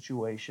particular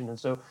situation. And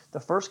so the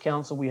first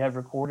council we have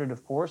recorded,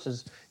 of course,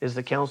 is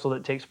the council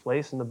that takes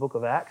place in the book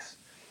of Acts,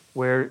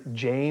 where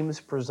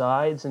James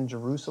presides in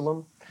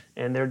Jerusalem,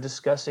 and they're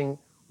discussing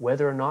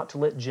whether or not to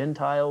let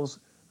Gentiles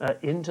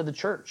into the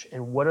church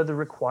and what are the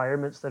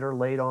requirements that are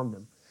laid on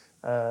them.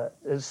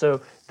 And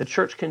so the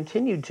church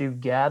continued to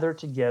gather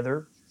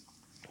together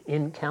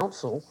in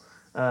council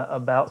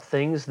about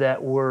things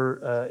that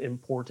were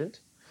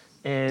important.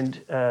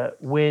 And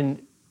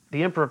when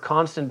the Emperor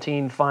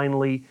Constantine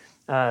finally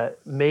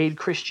made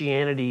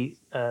Christianity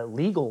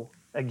legal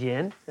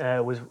again,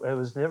 it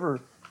was never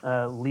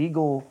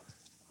legal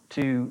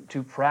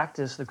to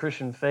practice the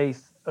Christian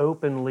faith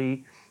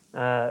openly,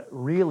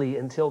 really,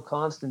 until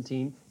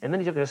Constantine. And then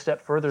he took it a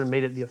step further and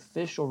made it the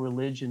official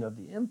religion of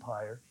the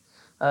empire.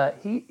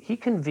 He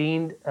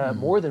convened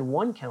more than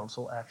one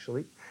council,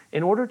 actually,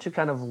 in order to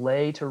kind of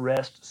lay to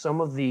rest some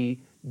of the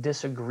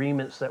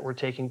disagreements that were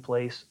taking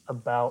place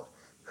about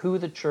who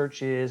the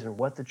church is and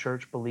what the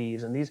church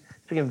believes. And these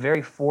became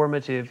very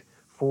formative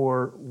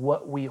for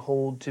what we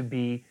hold to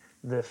be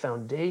the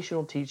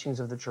foundational teachings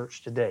of the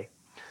church today.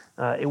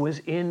 It was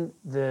in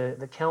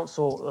the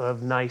Council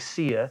of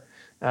Nicaea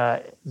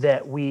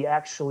that we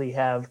actually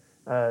have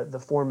the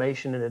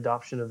formation and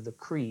adoption of the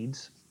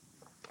creeds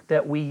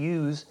that we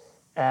use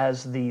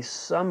as the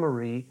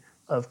summary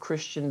of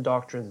Christian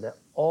doctrine, that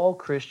all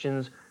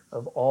Christians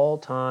of all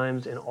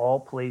times and all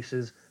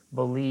places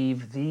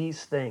believe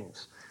these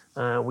things.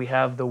 We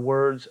have the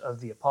words of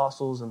the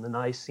apostles and the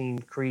Nicene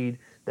Creed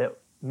that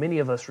many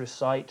of us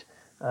recite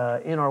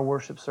in our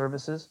worship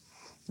services.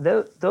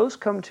 Those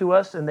come to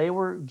us, and they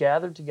were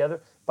gathered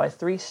together. By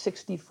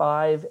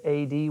 365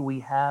 AD, we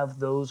have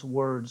those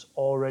words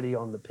already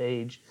on the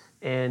page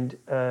and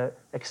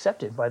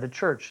accepted by the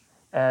church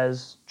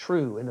as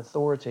true and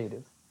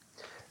authoritative.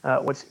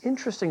 What's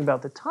interesting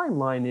about the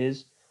timeline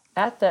is,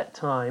 at that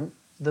time,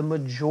 the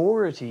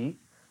majority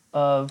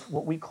of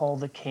what we call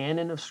the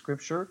canon of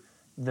Scripture,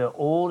 the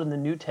Old and the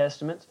New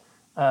Testaments,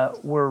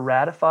 were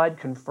ratified,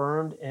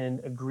 confirmed,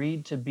 and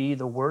agreed to be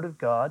the Word of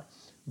God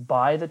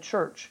by the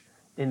church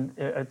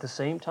at the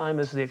same time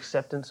as the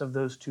acceptance of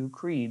those two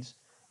creeds,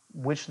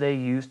 which they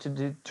used to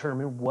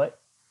determine what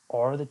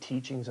are the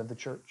teachings of the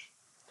church.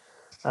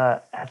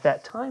 At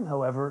that time,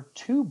 however,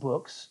 two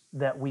books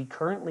that we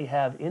currently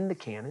have in the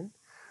canon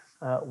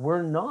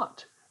were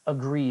not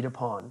agreed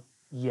upon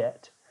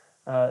yet.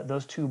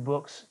 Those two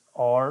books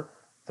are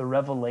the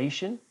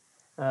Revelation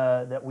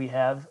that we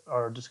have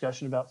our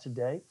discussion about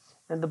today,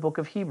 and the book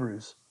of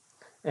Hebrews.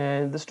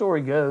 And the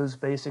story goes,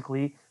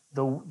 basically,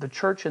 the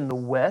church in the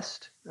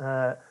West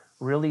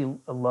really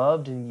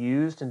loved and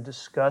used and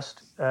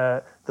discussed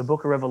the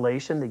book of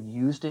Revelation. They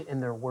used it in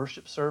their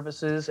worship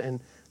services, and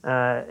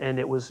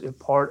it was a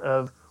part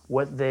of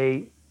what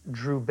they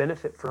drew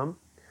benefit from.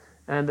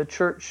 And the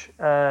church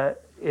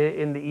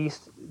in the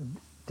East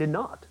did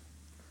not.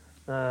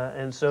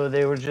 And so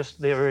they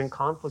were in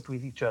conflict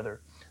with each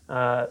other.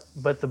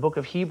 But the book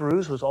of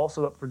Hebrews was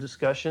also up for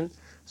discussion.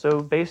 So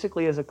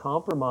basically, as a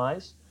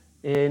compromise,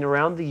 in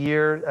around the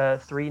year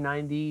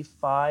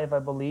 395, I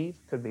believe,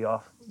 could be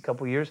off a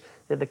couple years,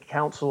 at the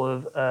Council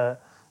of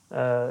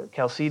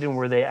Chalcedon,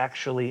 where they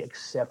actually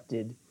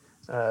accepted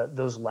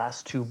those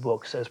last two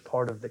books as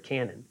part of the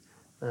canon.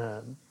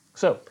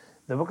 So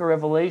the book of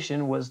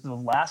Revelation was the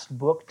last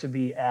book to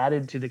be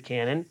added to the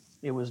canon.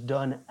 It was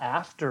done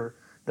after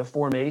the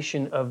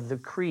formation of the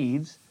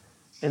creeds,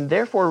 and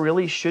therefore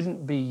really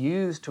shouldn't be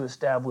used to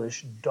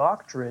establish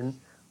doctrine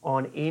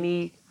on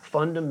any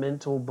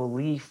fundamental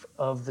belief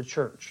of the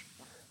church.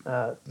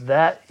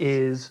 That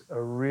is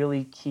a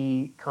really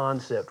key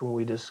concept when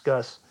we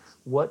discuss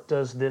what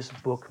does this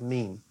book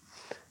mean.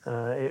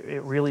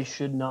 It really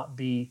should not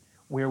be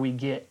where we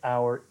get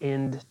our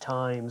end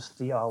times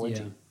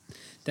theology. Yeah,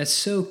 that's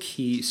so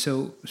key.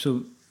 So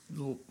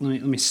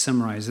let me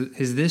summarize.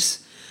 Is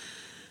this?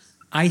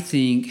 I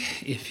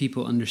think if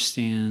people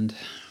understand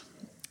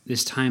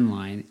this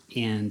timeline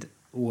and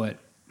what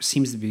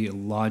seems to be a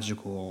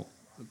logical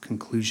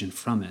conclusion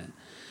from it,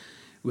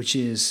 which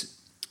is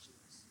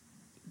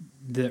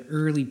the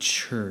early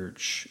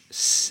church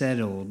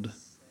settled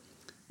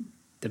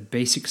the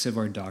basics of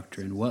our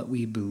doctrine, what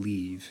we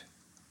believe,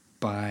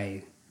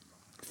 by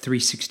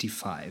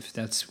 365.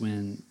 That's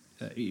when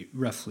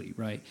roughly,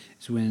 right?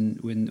 It's when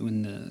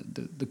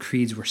the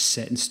creeds were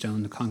set in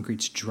stone, the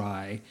concrete's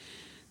dry,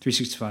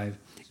 365,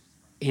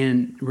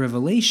 and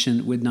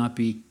Revelation would not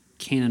be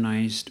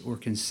canonized or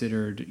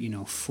considered,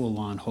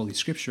 full-on Holy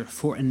Scripture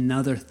for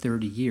another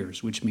 30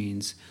 years, which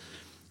means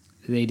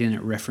they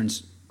didn't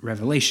reference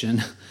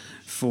Revelation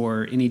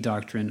for any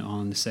doctrine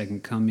on the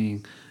second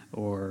coming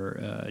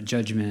or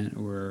judgment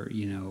or,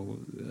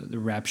 the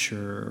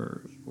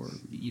rapture or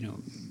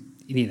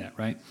any of that,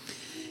 right?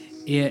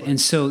 Yeah, and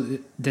so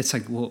that's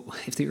like, well,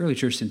 if the early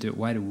church didn't do it,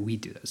 why do we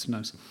do that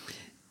sometimes?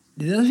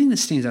 The other thing that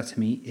stands out to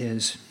me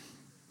is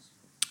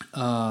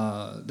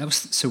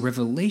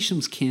Revelation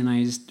was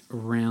canonized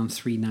around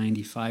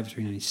 395,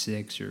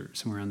 396, or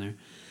somewhere around there,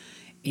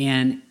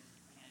 and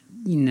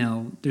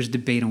there's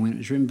debate on when it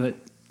was written, but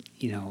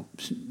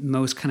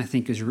most kind of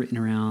think it was written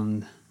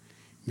around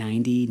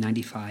 90,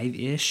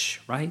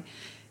 95-ish, right?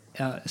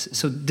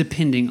 So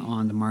depending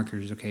on the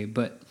markers, okay,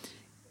 but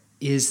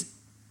is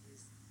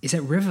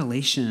that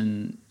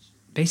Revelation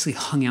basically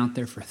hung out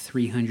there for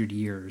 300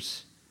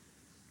 years,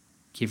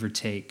 give or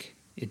take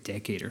a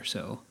decade or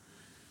so,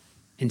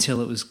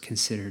 until it was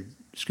considered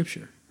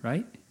Scripture,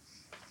 right?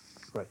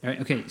 Right. All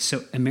right. Okay,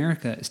 so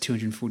America is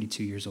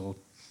 242 years old,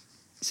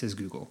 says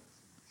Google.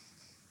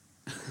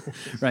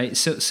 Right?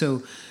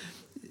 So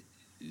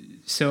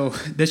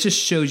that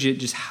just shows you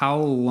just how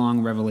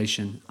long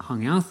Revelation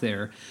hung out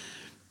there.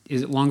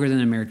 Is it longer than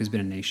America's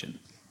been a nation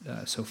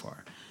so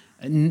far?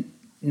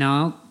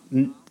 Now,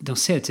 don't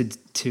say it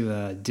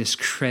to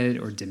discredit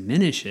or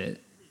diminish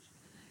it.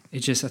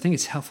 It's just, I think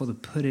it's helpful to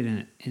put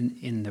it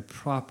in the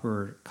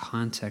proper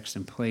context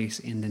and place,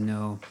 and to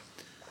know,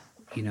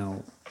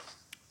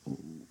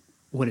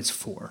 what it's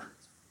for.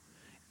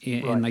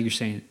 And like you're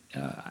saying,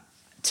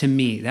 to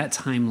me, that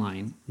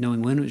timeline,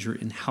 knowing when it was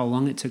written, how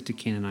long it took to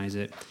canonize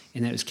it,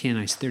 and that it was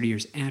canonized 30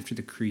 years after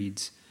the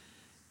creeds,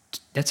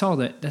 that's all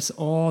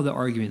the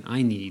argument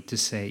I need to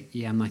say,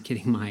 yeah, I'm not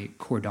getting my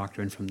core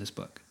doctrine from this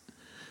book.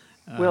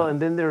 Well, and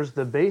then there's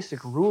the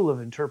basic rule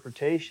of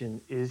interpretation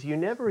is you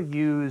never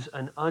use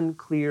an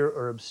unclear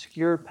or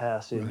obscure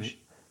passage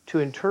to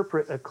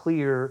interpret a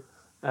clear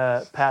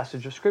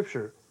passage of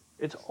Scripture.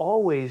 It's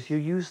always you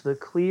use the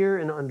clear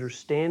and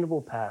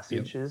understandable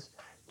passages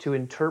to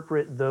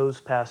interpret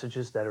those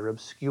passages that are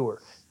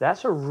obscure.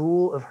 That's a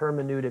rule of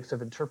hermeneutics,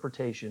 of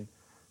interpretation,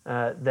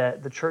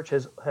 that the church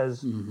has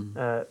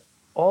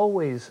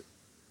always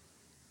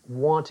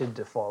wanted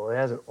to follow. It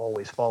hasn't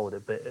always followed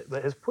it,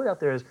 but has put out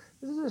there as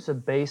this is just a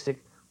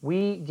basic.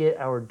 We get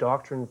our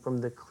doctrine from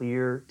the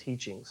clear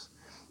teachings,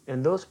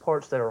 and those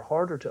parts that are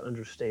harder to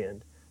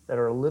understand, that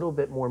are a little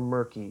bit more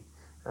murky,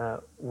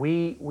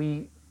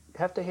 we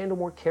have to handle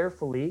more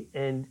carefully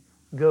and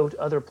go to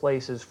other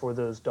places for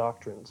those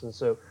doctrines. And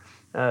so,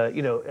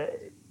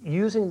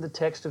 using the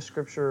text of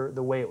Scripture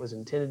the way it was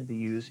intended to be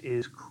used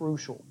is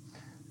crucial.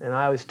 And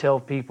I always tell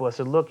people, I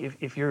said, look,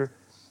 if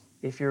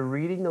you're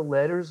reading the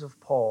letters of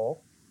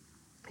Paul,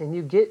 and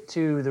you get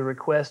to the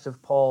request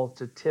of Paul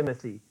to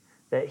Timothy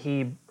that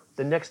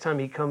the next time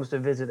he comes to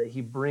visit, that he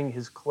bring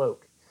his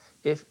cloak.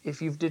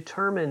 If you've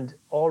determined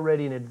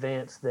already in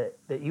advance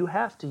that you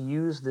have to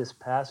use this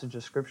passage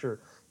of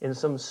Scripture in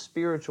some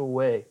spiritual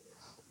way,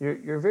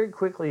 you're very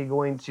quickly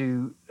going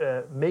to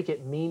make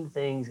it mean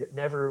things it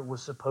never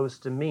was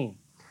supposed to mean.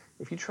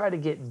 If you try to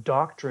get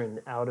doctrine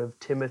out of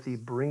Timothy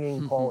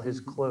bringing Paul his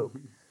cloak,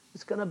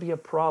 it's going to be a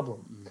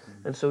problem.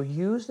 And so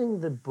using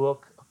the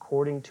book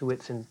according to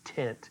its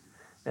intent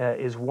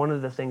is one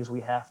of the things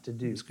we have to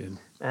do. That's good.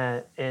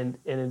 And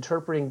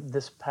interpreting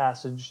this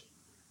passage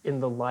in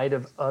the light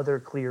of other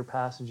clear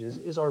passages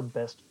is our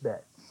best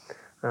bet.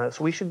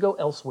 So we should go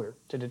elsewhere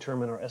to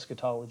determine our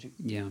eschatology.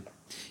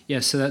 Yeah.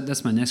 So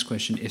that's my next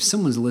question. If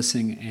someone's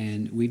listening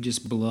and we've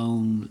just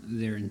blown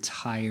their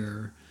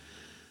entire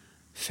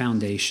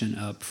foundation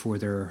up for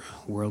their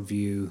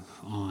worldview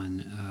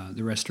on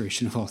the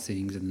restoration of all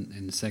things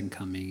and the second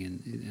coming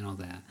and all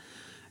that,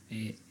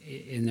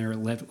 and they're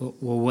left,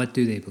 well, what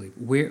do they believe?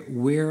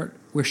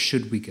 Where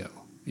should we go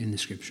in the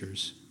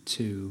Scriptures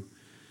to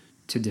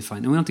define?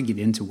 And we don't have to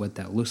get into what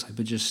that looks like,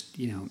 but just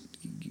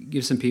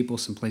give some people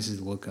some places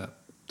to look up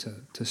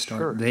to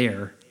start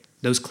there,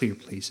 those clear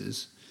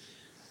places.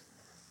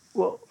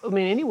 Well, I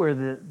mean, anywhere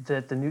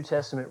that the New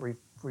Testament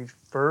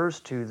refers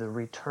to the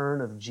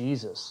return of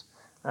Jesus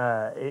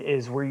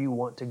is where you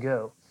want to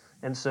go.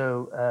 And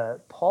so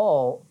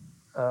Paul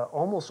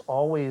almost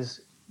always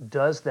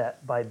does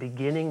that by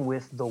beginning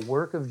with the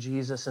work of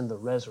Jesus and the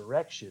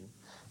resurrection,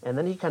 and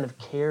then he kind of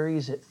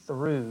carries it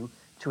through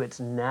to its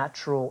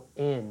natural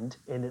end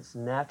and its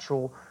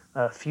natural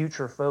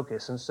future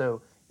focus. And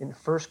so in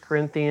 1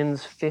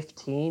 Corinthians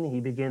 15, he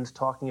begins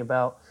talking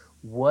about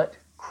what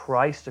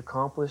Christ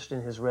accomplished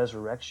in his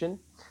resurrection,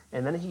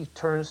 and then he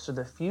turns to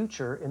the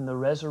future in the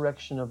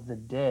resurrection of the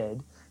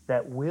dead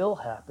that will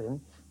happen,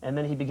 and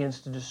then he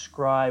begins to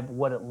describe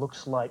what it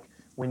looks like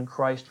when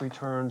Christ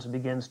returns and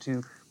begins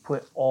to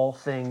put all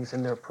things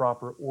in their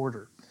proper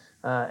order.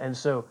 And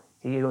so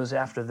he goes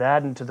after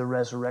that into the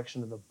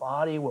resurrection of the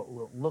body. What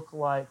will it look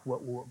like?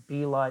 What will it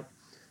be like?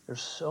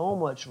 There's so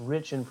much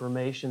rich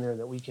information there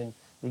that we can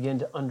begin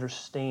to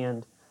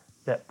understand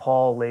that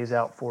Paul lays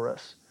out for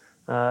us.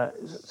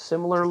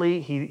 Similarly,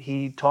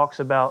 he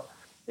talks about,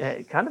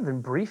 kind of in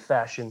brief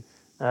fashion,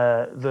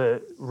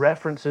 the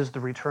references the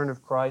return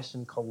of Christ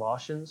in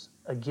Colossians,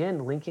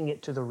 again linking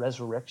it to the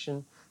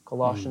resurrection.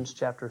 Colossians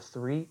chapter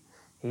 3,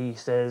 he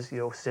says,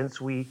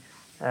 since we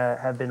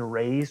have been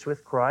raised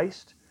with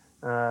Christ,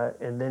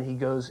 and then he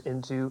goes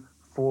into,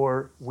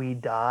 for we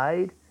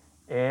died,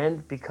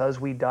 and because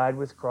we died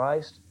with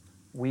Christ,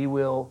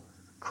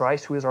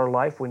 Christ, who is our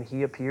life, when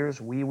he appears,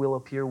 we will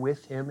appear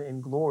with him in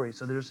glory.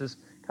 So there's this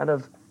kind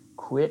of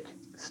quick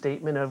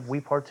statement of, we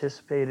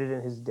participated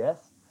in his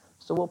death,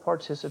 so we'll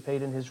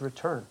participate in his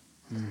return.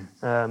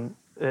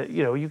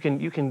 You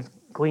can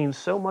glean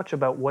so much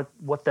about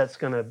what that's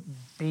going to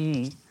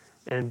be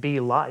and be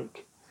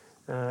like.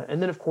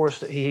 And then, of course,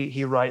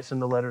 he writes in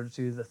the letter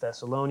to the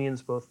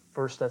Thessalonians, both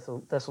First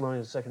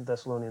Thessalonians, Second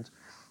Thessalonians.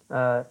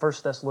 1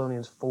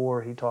 Thessalonians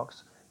 4, he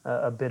talks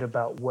a bit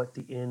about what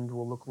the end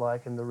will look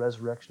like and the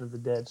resurrection of the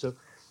dead. So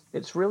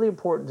it's really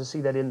important to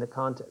see that in the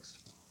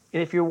context.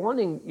 And if you're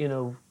wanting,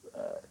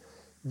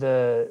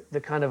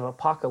 the kind of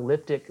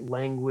apocalyptic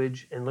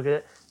language and look at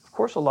it, of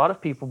course, a lot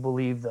of people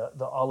believe the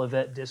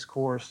Olivet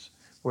Discourse,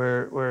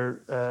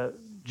 where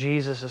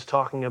Jesus is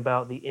talking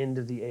about the end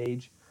of the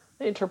age.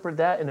 They interpret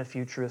that in a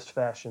futurist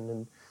fashion,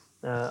 and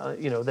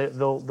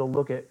they'll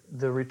look at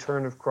the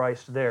return of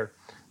Christ there,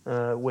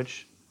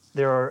 which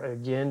there are,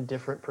 again,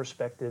 different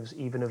perspectives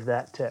even of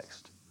that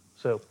text.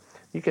 So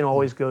you can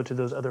always go to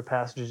those other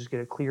passages to get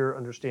a clearer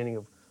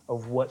understanding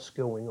of what's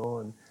going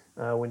on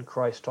when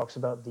Christ talks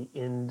about the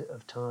end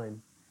of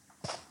time.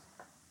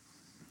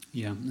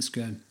 Yeah, that's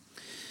good.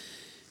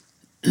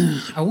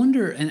 I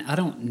wonder, and I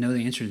don't know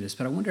the answer to this,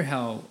 but I wonder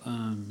how,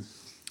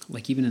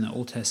 like even in the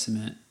Old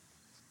Testament,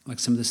 like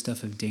some of the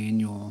stuff of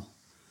Daniel,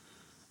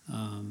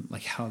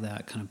 like how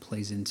that kind of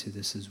plays into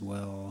this as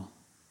well.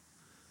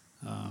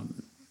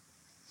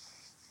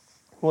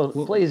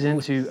 It plays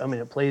into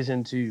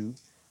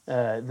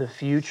the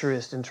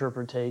futurist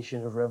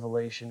interpretation of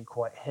Revelation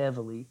quite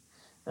heavily.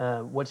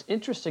 What's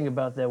interesting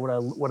about that,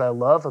 what I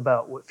love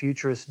about what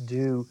futurists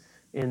do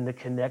in the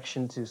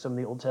connection to some of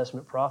the Old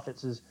Testament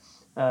prophets is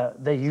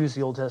they use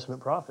the Old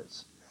Testament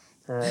prophets.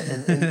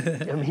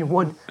 And I mean,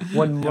 one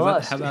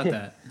must. How about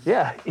that?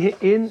 Yeah,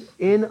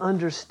 in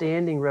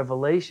understanding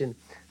Revelation,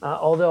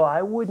 although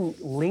I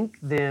wouldn't link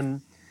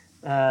them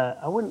in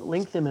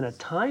a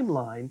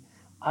timeline.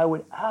 I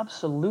would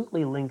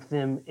absolutely link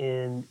them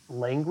in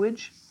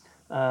language.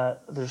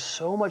 There's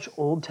so much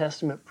Old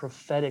Testament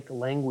prophetic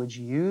language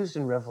used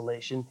in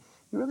Revelation.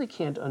 You really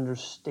can't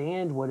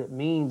understand what it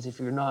means if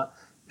you're not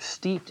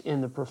steeped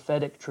in the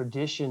prophetic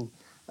tradition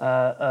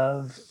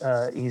of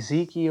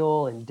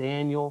Ezekiel and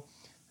Daniel.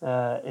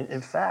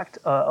 In fact,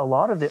 a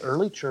lot of the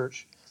early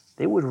church,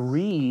 they would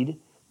read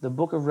the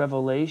book of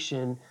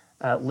Revelation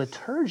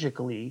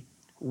liturgically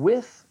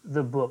with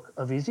the book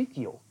of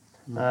Ezekiel.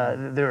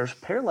 There's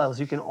parallels.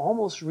 You can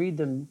almost read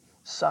them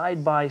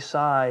side by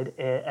side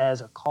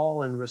as a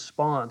call and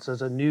response,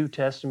 as a New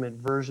Testament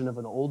version of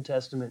an Old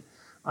Testament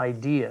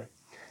idea.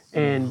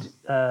 And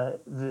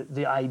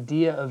the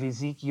idea of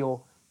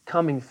Ezekiel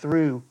coming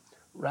through,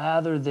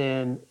 rather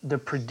than the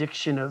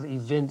prediction of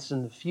events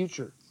in the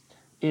future,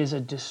 is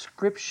a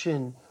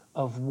description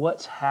of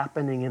what's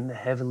happening in the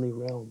heavenly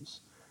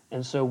realms.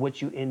 And so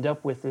what you end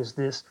up with is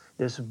this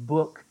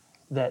book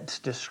that's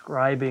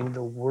describing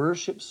the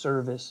worship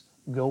service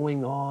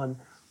going on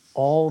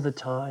all the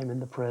time in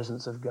the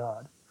presence of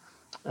God.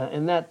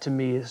 And that, to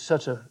me, is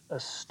such a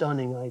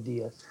stunning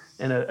idea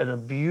and a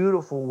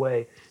beautiful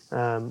way.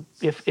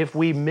 If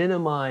we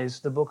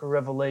minimize the book of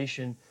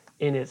Revelation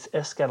in its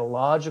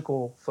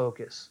eschatological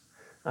focus,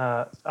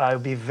 I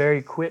would be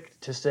very quick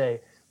to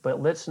say,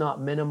 but let's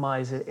not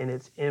minimize it in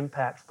its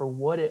impact for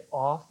what it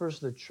offers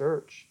the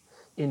church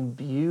in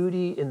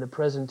beauty, in the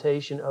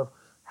presentation of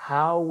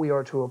how we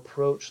are to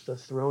approach the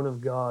throne of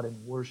God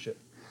in worship.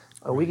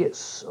 We get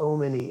so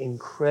many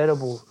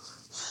incredible,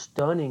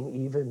 stunning,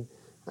 even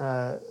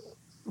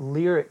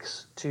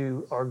lyrics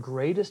to our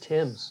greatest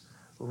hymns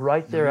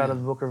right there out of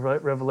the book of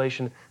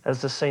Revelation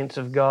as the saints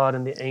of God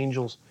and the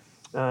angels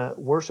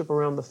worship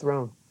around the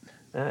throne.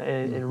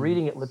 And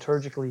reading it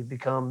liturgically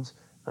becomes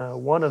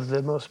one of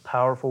the most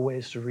powerful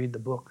ways to read the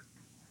book.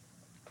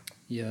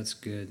 Yeah, that's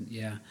good.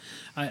 Yeah.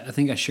 I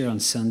think I shared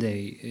on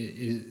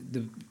Sunday,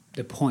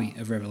 the point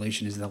of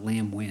Revelation is the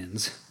Lamb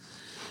wins.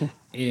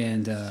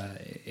 And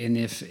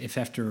if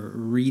after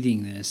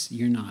reading this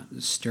you're not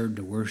stirred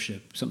to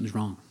worship, something's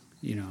wrong.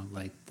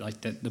 Like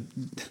that.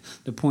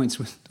 The point's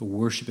with the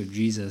worship of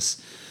Jesus,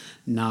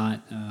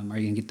 not are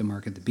you gonna get the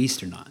mark of the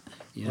beast or not?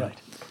 Right.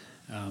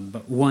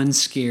 But one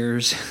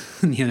scares,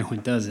 and the other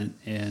one doesn't.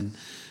 And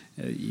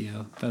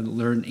if I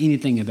learn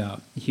anything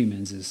about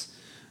humans is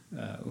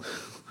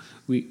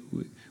we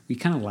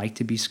kind of like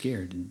to be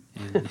scared, and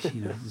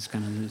it's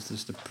kind of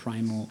just the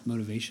primal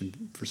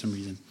motivation for some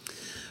reason.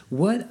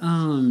 What?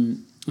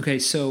 Okay,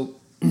 so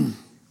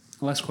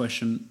last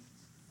question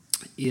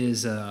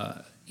is,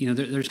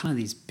 there's kind of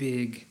these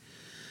big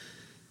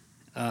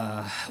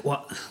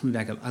Well, let me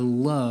back up. I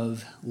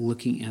love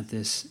looking at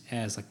this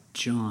as like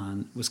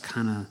John was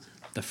kind of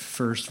the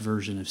first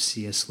version of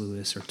C.S.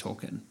 Lewis or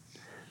Tolkien,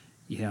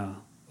 yeah,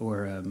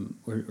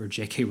 or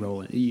J.K.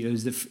 Rowling. He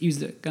was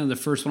the kind of the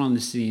first one on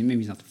the scene. Maybe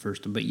he's not the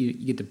first one, but you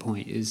get the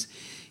point. Is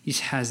he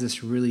just has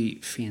this really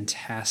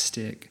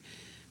fantastic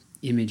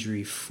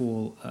imagery,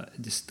 full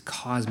this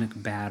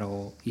cosmic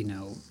battle.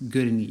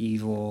 Good and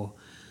evil.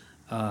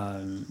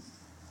 And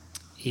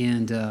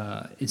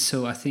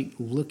so I think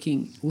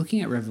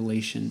looking at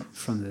Revelation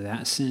from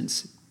that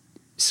sense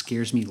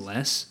scares me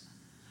less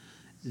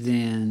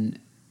than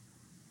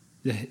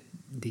the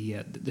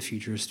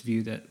futurist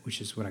view,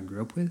 which is what I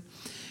grew up with.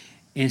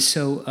 And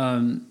so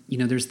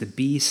there's the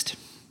beast,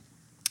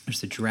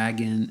 there's the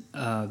dragon,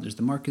 there's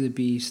the mark of the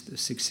beast, the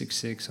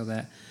 666, all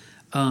that.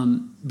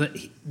 But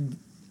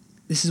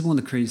this is one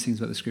of the craziest things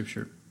about the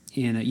scripture,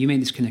 and you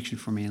made this connection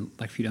for me. I'd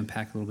like for you to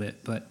unpack a little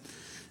bit, but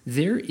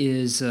there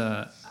is.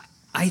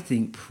 I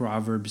think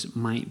Proverbs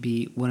might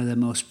be one of the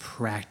most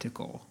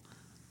practical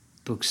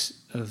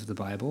books of the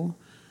Bible.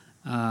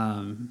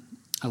 I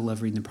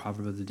love reading the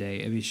proverb of the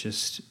day. I mean, it's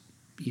just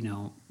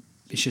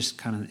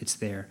it's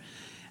there.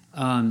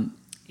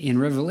 In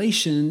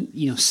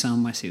Revelation,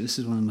 some might say this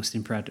is one of the most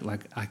impractical,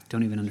 like I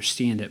don't even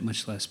understand it,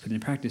 much less put it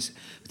in practice.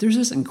 But there's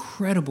this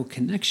incredible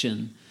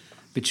connection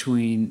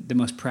between the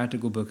most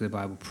practical book of the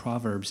Bible,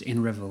 Proverbs,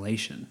 and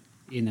Revelation,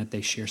 in that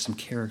they share some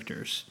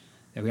characters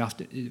that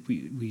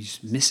we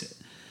just miss it.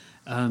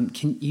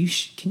 Can you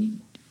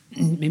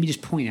maybe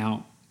just point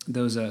out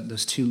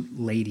those two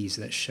ladies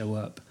that show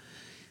up?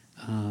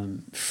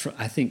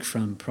 I think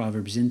from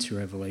Proverbs into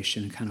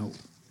Revelation, and kind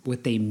of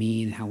what they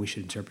mean, and how we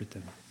should interpret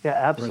them. Yeah,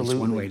 absolutely. Or at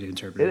least one way to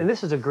interpret it. And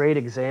this is a great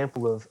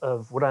example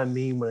of what I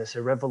mean when I say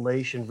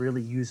Revelation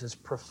really uses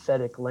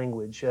prophetic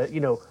language.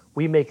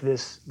 We make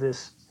this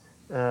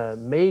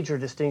major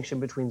distinction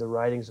between the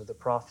writings of the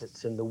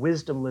prophets and the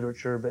wisdom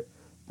literature, but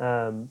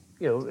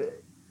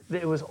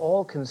it was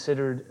all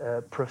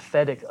considered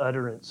prophetic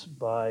utterance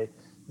by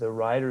the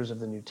writers of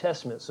the New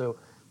Testament. So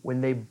when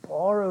they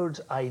borrowed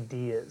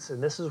ideas,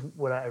 and this is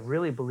what I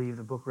really believe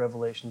the book of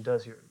Revelation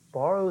does here,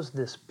 borrows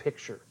this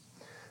picture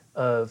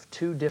of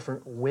two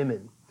different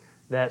women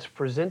that's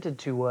presented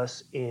to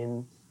us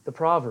in the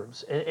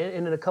Proverbs and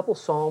in a couple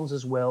Psalms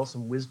as well,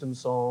 some wisdom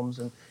Psalms,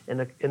 and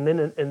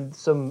then in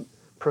some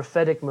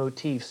prophetic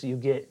motifs. You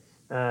get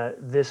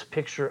this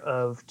picture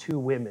of two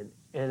women,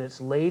 and it's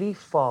Lady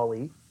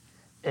Folly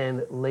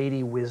and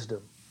Lady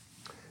Wisdom.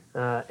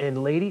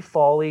 And Lady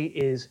Folly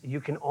is,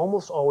 you can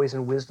almost always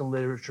in wisdom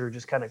literature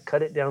just kind of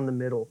cut it down the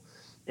middle,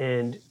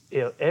 and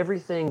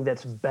everything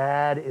that's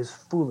bad is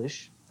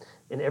foolish,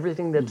 and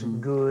everything that's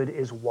good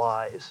is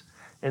wise.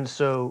 And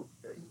so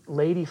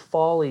Lady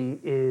Folly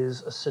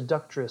is a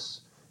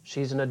seductress,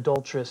 she's an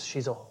adulteress,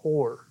 she's a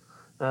whore,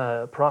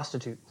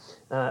 prostitute.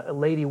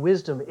 Lady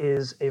Wisdom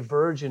is a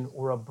virgin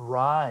or a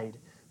bride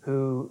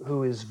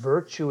who is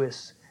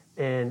virtuous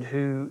and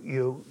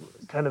who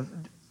kind of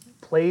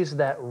plays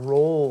that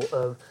role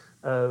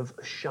of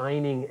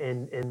shining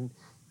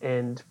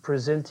and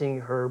presenting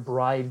her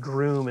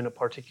bridegroom in a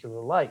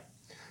particular light.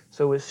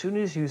 So as soon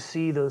as you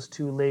see those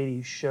two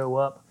ladies show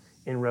up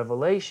in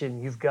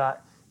Revelation, you've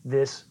got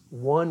this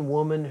one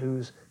woman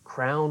who's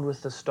crowned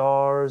with the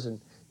stars, and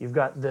you've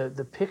got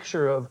the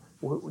picture of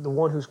the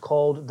one who's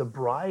called the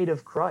bride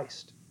of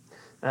Christ.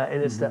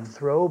 And it's that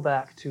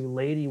throwback to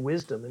Lady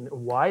Wisdom. And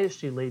why is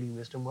she Lady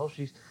Wisdom? Well,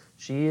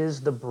 she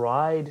is the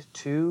bride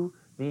to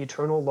the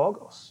eternal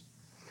Logos.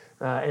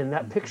 And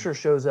that picture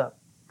shows up.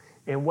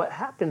 And what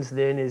happens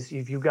then is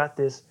if you've got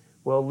this,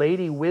 well,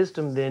 Lady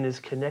Wisdom then is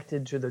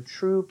connected to the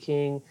true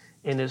King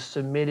and is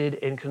submitted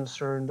and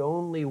concerned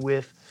only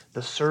with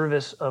the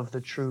service of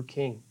the true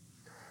King.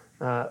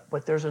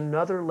 But there's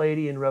another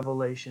lady in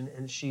Revelation,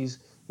 and she's,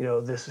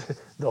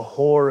 the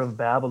whore of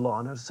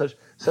Babylon. It's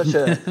such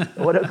a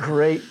what a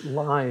great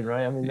line,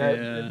 right? I mean,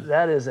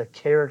 that is a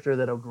character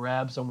that'll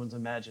grab someone's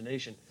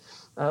imagination.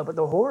 But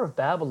the whore of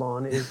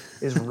Babylon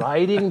is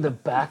riding the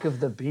back of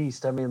the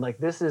beast. I mean, like,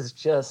 this is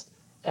just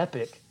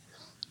epic.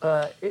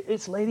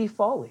 It's Lady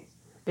Folly.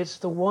 It's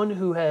the one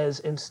who has,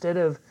 instead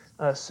of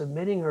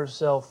submitting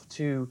herself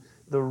to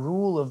the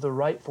rule of the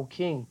rightful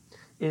king,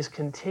 is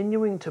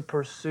continuing to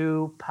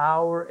pursue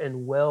power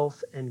and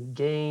wealth and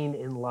gain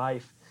in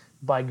life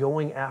by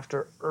going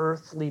after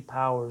earthly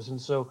powers. And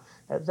so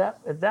at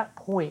that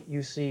point,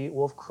 you see,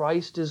 well, if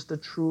Christ is the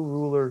true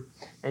ruler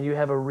and you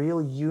have a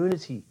real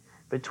unity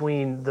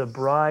between the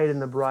bride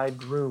and the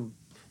bridegroom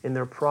in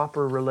their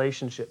proper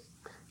relationship,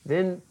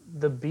 then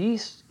the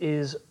beast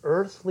is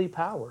earthly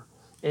power.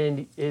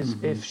 And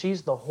if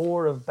she's the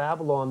whore of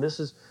Babylon,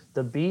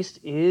 the beast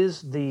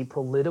is the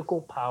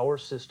political power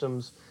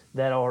systems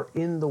that are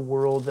in the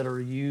world that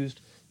are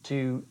used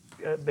to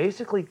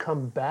basically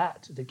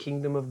combat the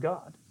kingdom of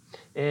God.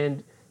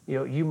 And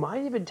you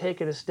might even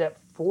take it a step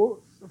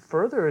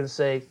further and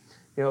say,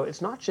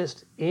 it's not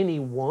just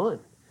anyone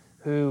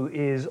who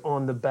is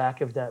on the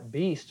back of that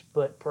beast,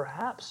 but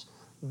perhaps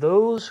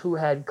those who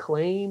had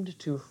claimed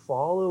to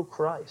follow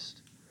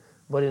Christ,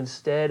 but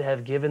instead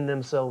have given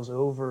themselves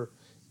over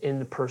in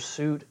the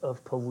pursuit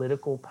of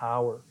political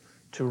power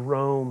to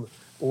Rome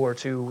or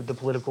to the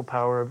political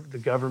power of the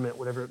government,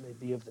 whatever it may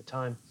be of the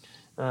time.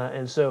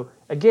 And so,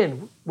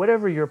 again,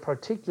 whatever your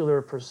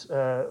particular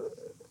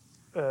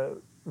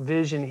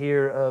vision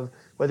here of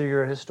whether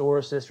you're a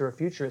historicist or a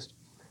futurist,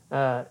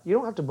 you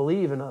don't have to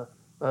believe in a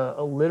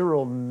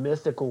literal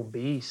mythical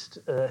beast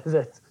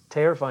that's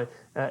terrifying.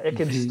 It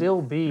can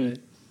still be Right.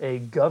 a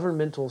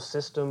governmental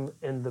system,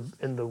 and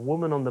the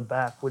woman on the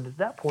back would at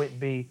that point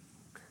be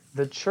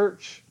the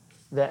church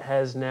that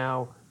has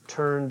now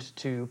turned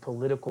to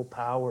political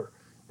power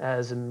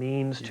as a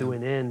means to Yeah.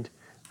 an end,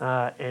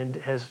 and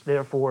has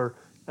therefore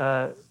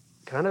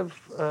kind of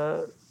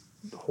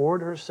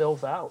hoard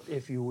herself out,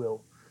 if you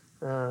will,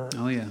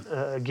 Oh yeah.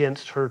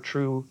 against her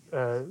true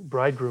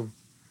bridegroom.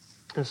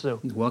 And so,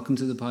 Welcome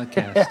to the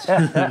podcast.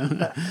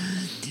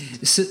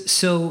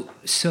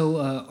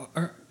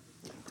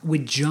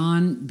 Would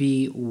John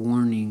be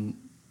warning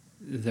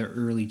the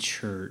early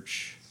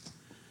church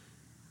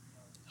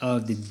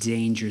of the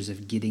dangers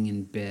of getting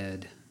in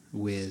bed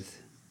with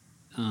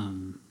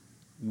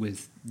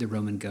the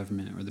Roman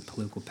government or the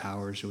political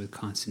powers or with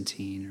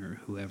Constantine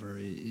or whoever?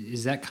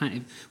 Is that kind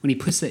of, when he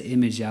puts that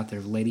image out there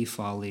of Lady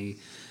Folly,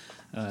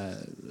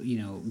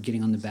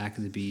 getting on the back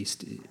of the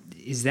beast,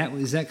 is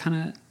that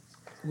kind of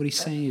what he's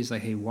saying? Is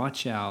like, hey,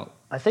 watch out.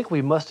 I think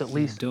we must at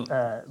least Don't.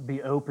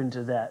 be open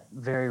to that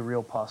very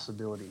real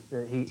possibility.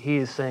 That he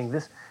is saying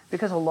this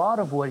because a lot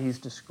of what he's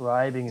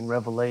describing in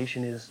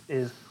Revelation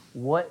is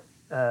what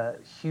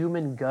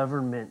human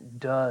government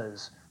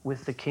does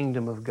with the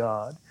kingdom of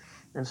God.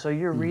 And so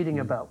you're reading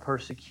about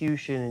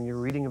persecution, and you're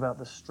reading about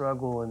the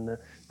struggle and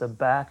the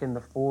back and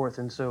the forth.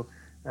 And so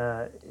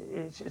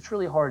it's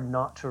really hard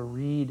not to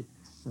read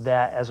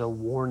that as a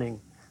warning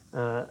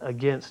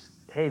against,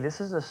 hey, this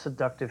is a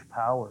seductive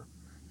power.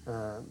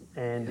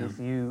 And if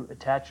you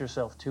attach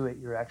yourself to it,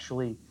 you're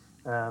actually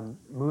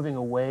moving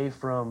away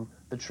from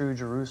the true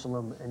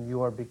Jerusalem, and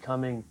you are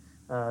becoming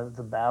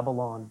the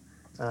Babylon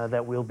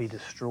that will be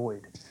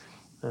destroyed.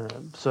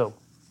 So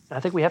I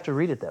think we have to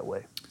read it that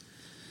way.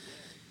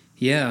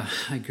 Yeah,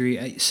 I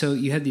agree. So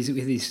you have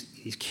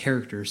these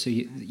characters. So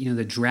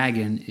the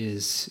dragon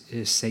is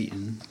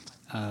Satan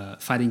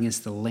fighting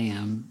against the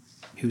lamb.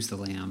 Who's the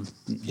lamb?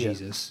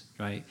 Jesus,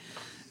 right?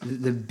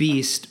 The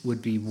beast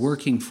would be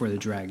working for the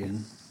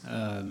dragon,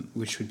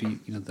 which would be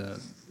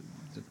the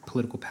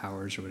political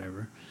powers or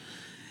whatever.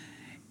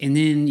 And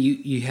then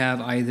you have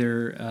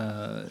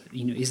either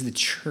is the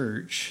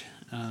church,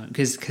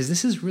 because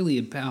this is really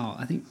about,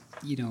 I think,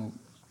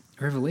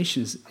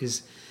 Revelation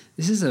is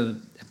this is a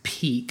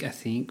peek, I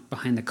think,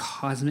 behind the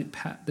cosmic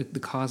the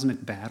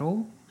cosmic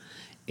battle,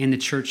 and the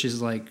church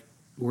is like,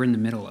 we're in the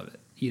middle of it.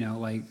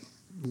 Like,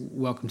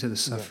 welcome to the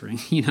suffering.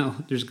 Yeah.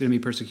 There's going to be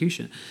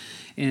persecution,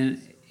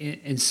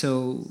 and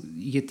so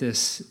you get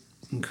this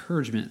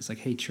encouragement. It's like,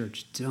 hey,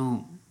 church,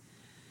 don't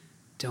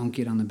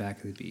get on the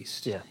back of the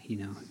beast. Yeah.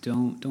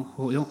 Don't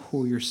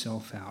whore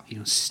yourself out.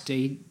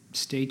 Stay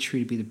true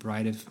to be the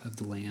bride of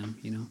the Lamb.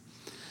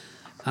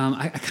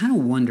 I kind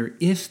of wonder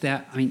if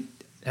that. I mean,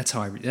 that's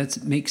how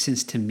that makes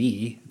sense to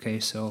me.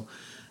 Okay, so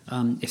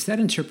if that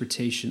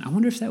interpretation, I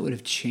wonder if that would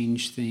have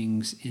changed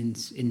things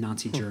in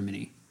Nazi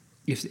Germany.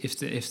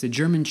 If the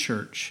German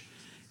church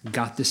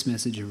got this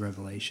message of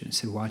Revelation, it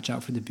said, watch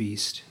out for the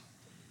beast,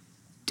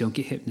 don't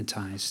get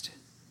hypnotized,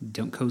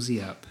 don't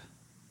cozy up,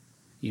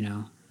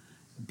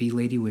 be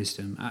Lady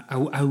Wisdom.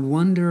 I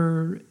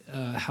wonder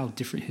how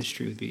different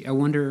history would be. I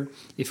wonder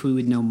if we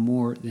would know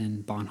more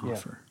than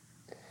Bonhoeffer.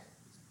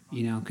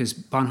 Because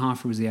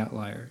Bonhoeffer was the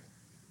outlier,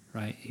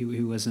 right? He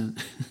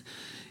wasn't,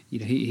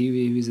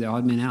 he was the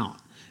odd man out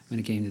when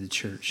it came to the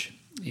church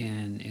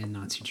and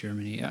Nazi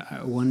Germany.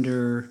 I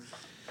wonder,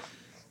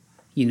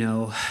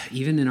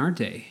 even in our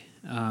day,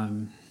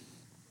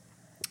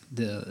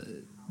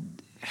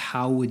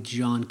 how would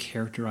John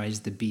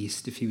characterize the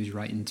beast if he was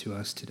writing to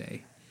us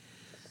today?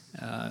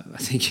 I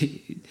think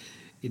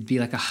it'd be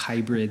like a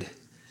hybrid.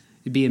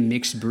 It'd be a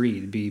mixed breed.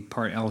 It'd be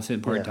part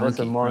elephant, part donkey. That's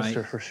a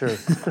monster, right? for sure.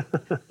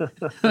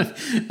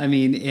 I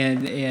mean,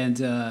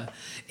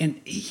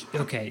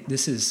 okay.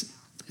 This is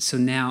so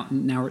now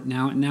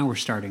we're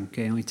starting.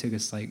 Okay, it only took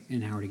us like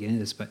an hour to get into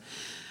this, but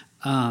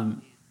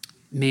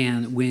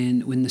man,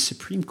 when the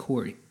Supreme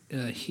Court,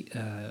 I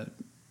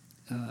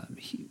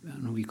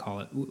don't know what you call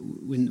it,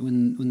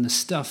 when the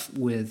stuff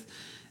with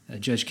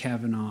Judge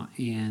Kavanaugh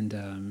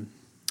and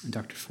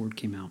Dr. Ford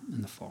came out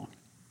in the fall.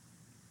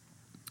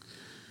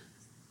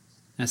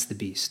 That's the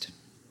beast.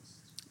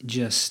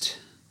 Just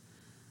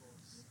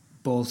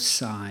both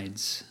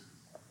sides,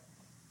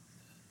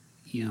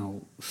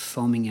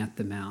 foaming at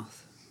the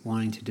mouth,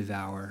 wanting to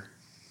devour.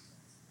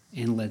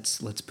 And let's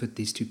put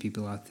these two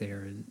people out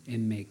there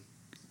and make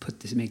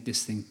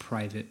this thing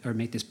private, or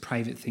make this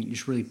private thing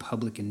just really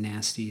public and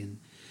nasty. And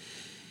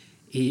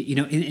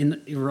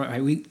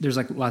right, there's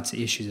like lots of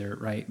issues there,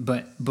 right?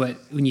 But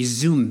when you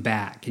zoom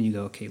back and you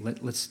go, okay,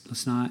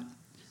 let's not.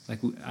 Like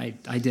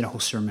I did a whole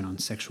sermon on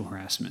sexual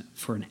harassment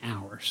for an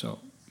hour, so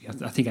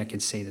I think I can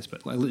say this,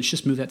 but let's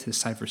just move that to the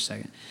side for a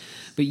second.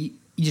 But you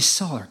just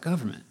saw our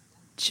government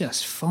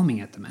just foaming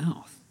at the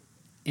mouth.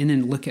 And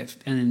then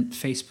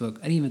Facebook,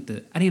 I didn't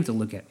have to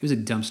look at it. It was a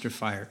dumpster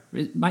fire.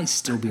 It might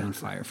still be on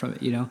fire from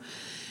it,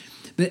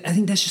 But I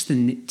think that's just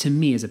to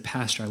me as a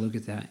pastor, I look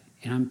at that,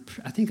 and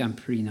I think I'm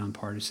pretty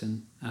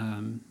nonpartisan.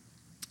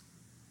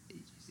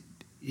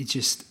 It's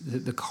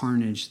just the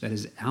carnage that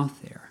is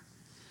out there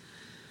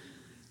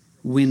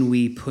when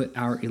we put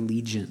our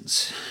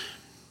allegiance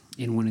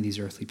in one of these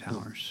earthly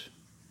powers.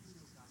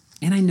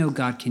 And I know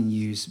God can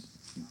use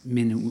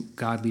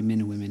godly men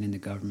and women in the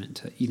government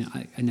to,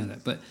 I know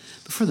that, but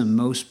for the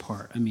most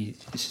part, I mean,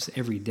 it's just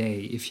every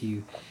day. If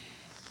you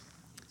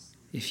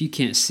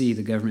can't see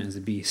the government as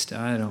a beast,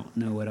 I don't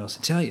know what else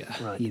to tell you.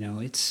 Right.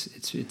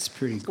 It's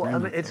pretty grim. Well, I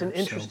mean, it's an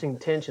interesting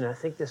tension. I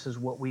think this is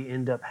what we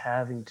end up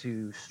having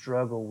to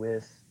struggle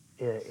with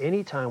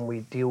anytime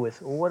we deal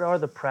with what are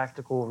the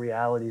practical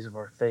realities of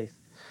our faith.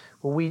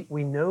 Well,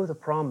 we know the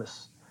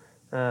promise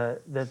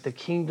that the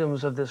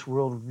kingdoms of this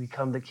world will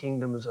become the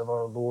kingdoms of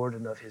our Lord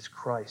and of his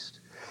Christ.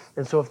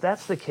 And so if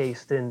that's the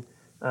case, then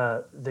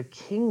the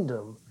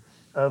kingdom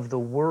of the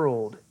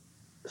world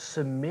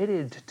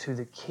submitted to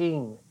the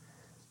king,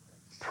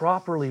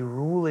 properly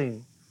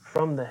ruling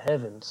from the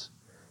heavens,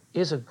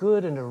 is a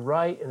good and a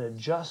right and a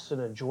just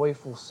and a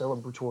joyful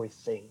celebratory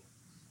thing.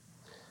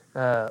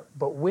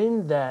 But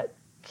when that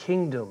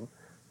kingdom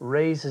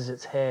raises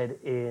its head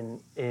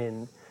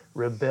in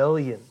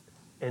rebellion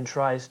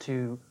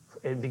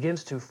and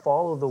begins to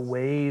follow the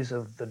ways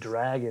of the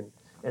dragon,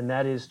 and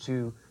that is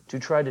to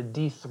try to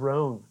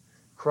dethrone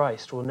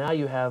Christ. Well, now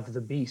you have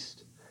the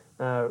beast.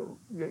 What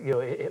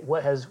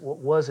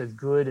was a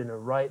good and a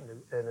right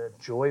and a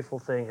joyful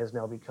thing has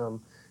now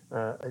become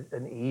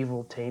an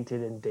evil,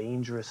 tainted, and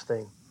dangerous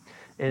thing.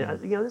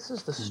 And this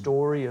is the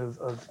story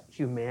of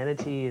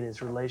humanity and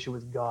its relation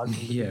with God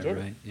from the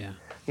beginning. Right.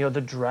 Yeah.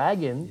 The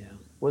dragon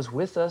was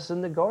with us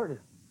in the garden.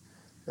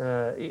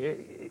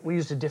 We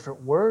used a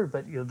different word,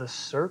 but the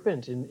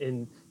serpent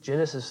in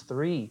Genesis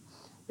 3,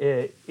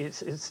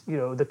 it's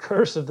the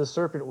curse of the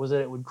serpent was that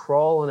it would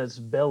crawl on its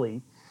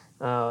belly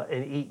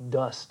and eat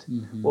dust.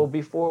 Mm-hmm. Well,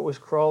 before it was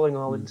crawling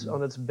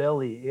on its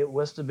belly, it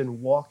must have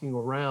been walking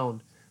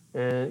around,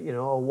 and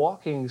a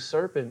walking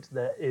serpent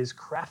that is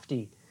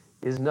crafty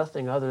is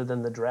nothing other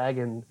than the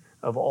dragon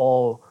of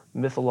all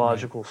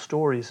mythological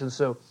stories. And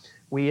so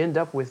we end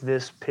up with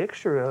this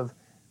picture of,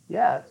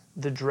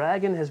 the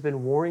dragon has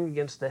been warring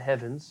against the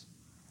heavens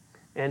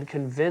and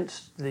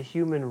convinced the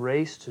human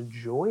race to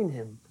join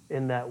him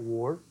in that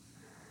war.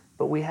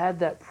 But we had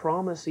that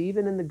promise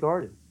even in the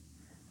garden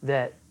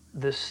that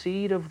the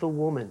seed of the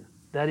woman,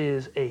 that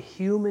is a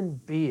human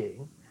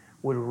being,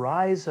 would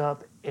rise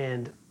up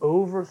and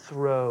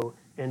overthrow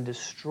and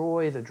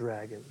destroy the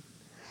dragon.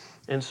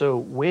 And so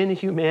when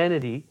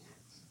humanity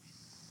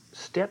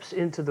steps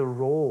into the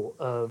role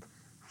of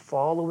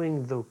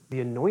following the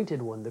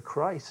anointed one, the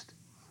Christ,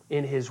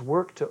 in his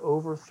work to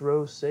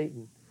overthrow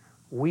Satan,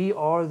 we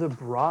are the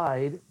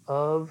bride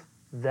of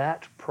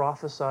that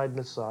prophesied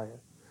Messiah.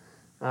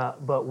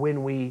 But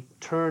when we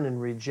turn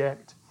and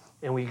reject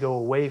and we go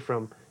away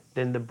from,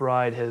 then the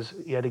bride has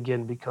yet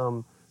again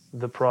become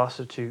the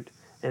prostitute.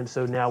 And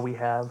so now we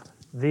have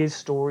these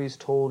stories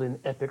told in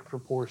epic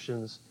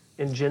proportions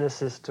in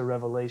Genesis to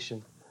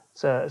Revelation.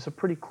 It's a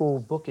pretty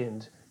cool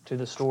bookend to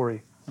the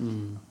story.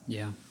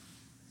 Yeah.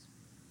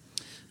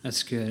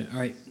 That's good. All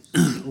right.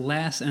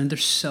 Last, and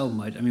there's so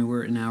much. I mean,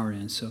 we're an hour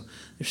in, so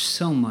there's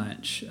so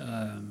much.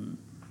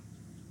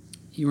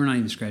 You were not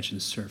even scratching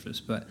the surface,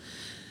 but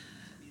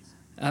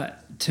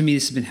to me,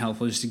 this has been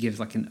helpful just to give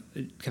like kind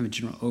of a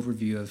general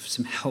overview of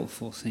some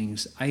helpful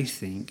things I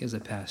think as a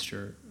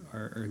pastor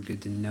are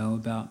good to know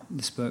about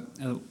this book.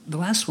 The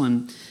last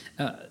one,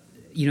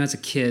 as a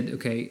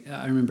kid,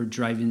 I remember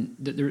driving.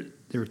 There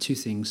were two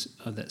things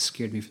that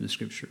scared me from the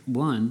scripture.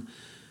 One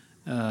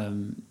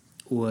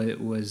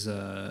was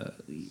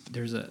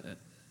there's a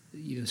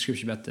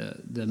scripture about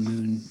the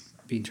moon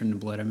being turned to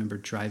blood. I remember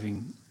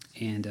driving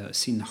and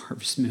seeing the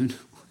harvest moon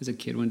as a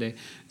kid one day.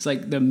 It's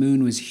like the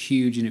moon was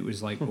huge and it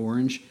was like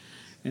orange,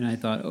 and I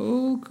thought,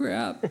 oh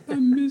crap, I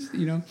missed,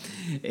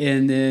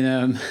 And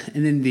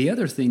then the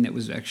other thing that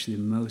was actually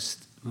the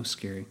most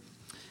scary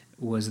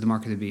was the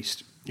mark of the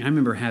beast. And I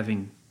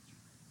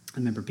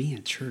remember being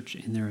at church,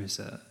 and there was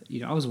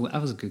I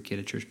was a good kid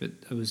at church, but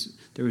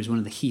there was one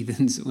of the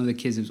heathens, one of the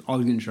kids that was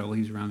always getting in trouble.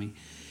 He was around me,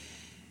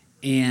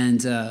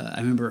 and I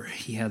remember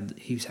he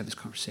was having this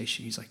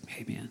conversation. He's like,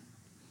 "Hey man,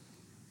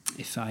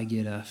 if I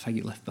get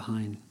left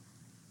behind,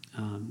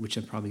 which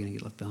I'm probably going to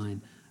get left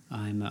behind,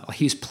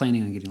 he was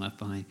planning on getting left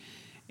behind,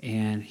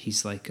 and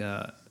he's like,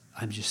 I'm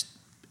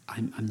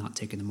not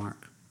taking the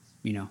mark."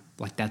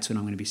 Like that's when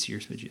I'm going to be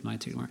serious with you. Am I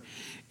taking the mark?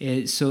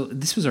 And so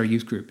this was our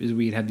youth group. Is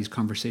we'd have these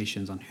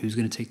conversations on who's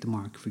going to take the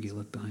mark if we get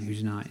left behind,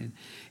 who's not. And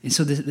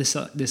so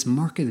this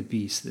mark of the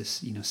beast, this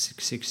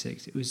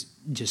 666, it was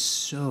just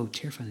so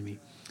terrifying to me.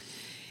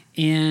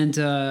 And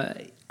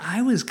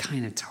I was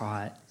kind of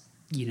taught,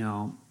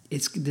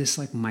 it's this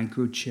like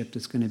microchip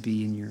that's going to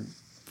be in your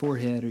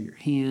forehead or your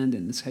hand,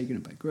 and this is how you're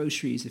going to buy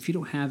groceries. If you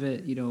don't have it,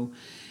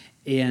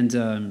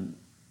 and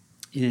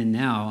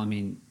now, I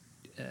mean,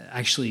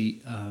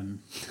 actually,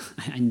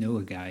 I know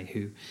a guy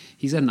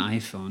he's got an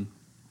iPhone,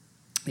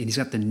 and he's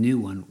got the new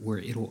one where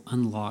it'll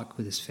unlock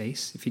with his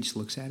face if he just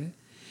looks at it,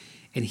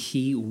 and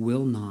he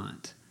will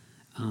not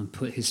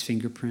put his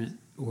fingerprint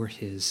or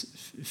his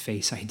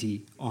Face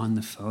ID on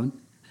the phone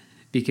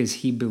because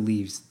he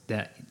believes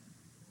that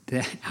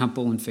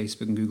Apple and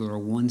Facebook and Google are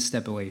one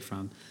step away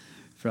from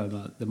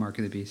the mark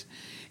of the beast,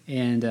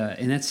 and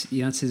that's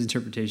that's his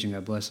interpretation.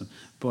 God bless him.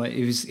 But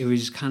it was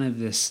just kind of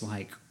this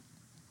like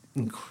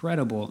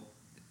incredible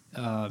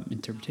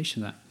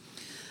interpretation of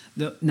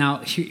that.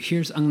 Now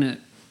here's I'm gonna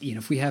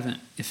if we haven't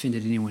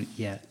offended anyone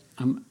yet,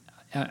 I'm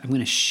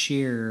gonna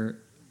share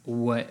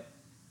what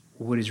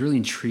is really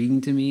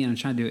intriguing to me, and I'm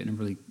trying to do it in a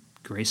really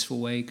graceful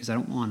way because I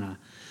don't want to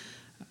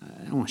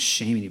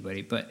shame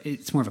anybody, but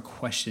it's more of a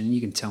question.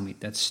 You can tell me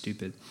that's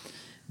stupid,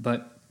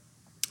 but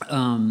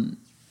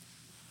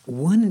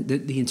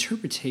the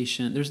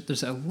interpretation,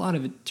 there's a lot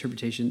of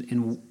interpretation,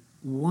 and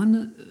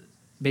one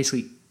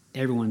basically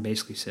everyone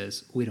basically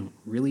says we don't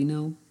really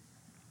know,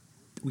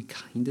 we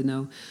kind of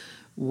know.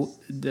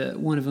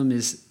 One of them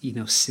is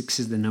 6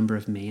 is the number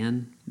of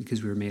man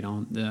because we were made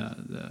on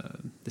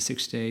the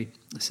sixth day.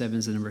 7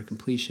 is the number of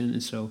completion,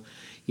 and so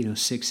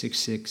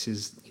 666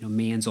 is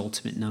man's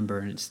ultimate number,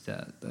 and it's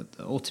the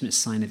ultimate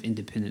sign of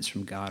independence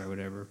from God or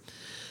whatever,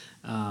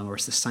 or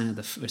it's the sign of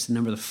it's the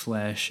number of the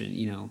flesh, and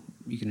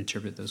you can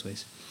interpret it those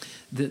ways.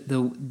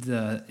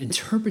 The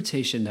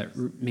interpretation that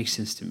makes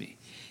sense to me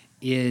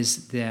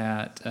is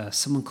that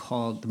someone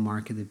called the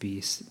mark of the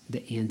beast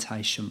the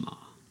anti-Shema.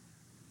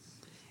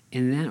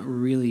 And that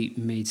really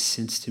made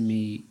sense to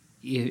me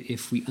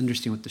if we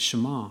understand what the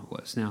Shema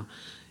was. Now,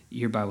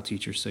 you're a Bible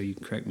teacher, so you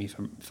can correct me if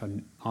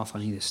I'm off on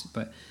any of this.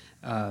 But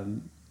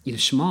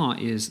Shema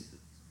is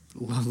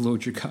love the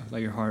Lord your God by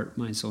your heart,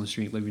 mind, soul, and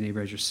strength. Love your neighbor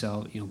as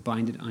yourself.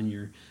 Bind it on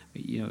your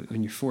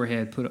on your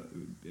forehead. Put it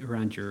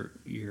around your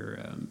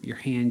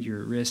hand,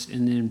 your wrist,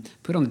 and then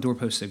put it on the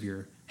doorposts of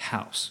your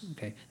house.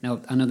 Okay.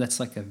 Now I know that's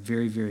like a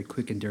very, very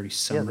quick and dirty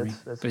summary. Yeah,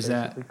 that's but is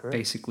that correct.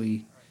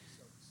 basically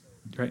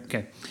right?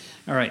 Okay.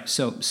 All right.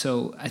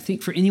 So I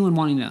think for anyone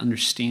wanting to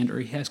understand or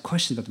he has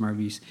questions about the mark of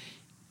the beast,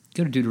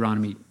 go to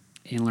Deuteronomy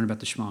and learn about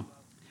the Shema,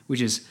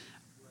 which is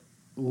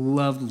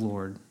love the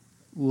Lord,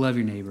 love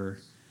your neighbor,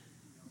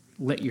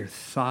 let your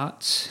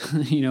thoughts,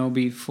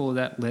 be full of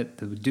that. Let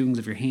the doings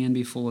of your hand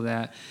be full of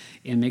that,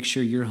 and make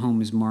sure your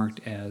home is marked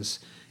as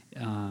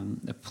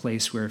a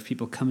place where if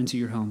people come into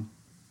your home,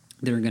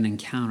 they're going to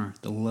encounter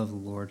the love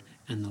of the Lord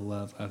and the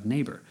love of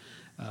neighbor.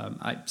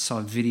 I saw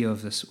a video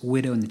of this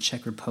widow in the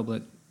Czech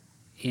Republic,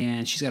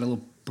 and she's got a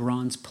little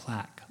bronze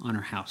plaque on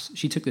her house.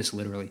 She took this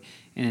literally,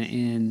 and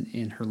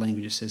in her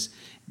language it says,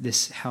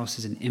 this house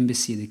is an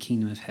embassy of the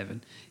kingdom of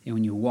heaven, and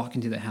when you walk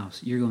into the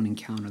house, you're going to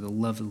encounter the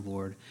love of the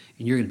Lord,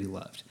 and you're going to be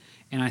loved.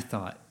 And I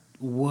thought,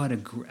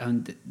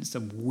 it's a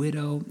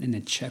widow in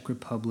the Czech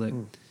Republic,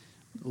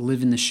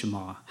 living the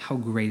Shema. How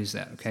great is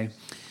that, okay?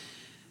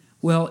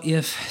 Well,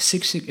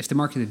 if the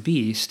mark of the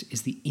beast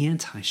is the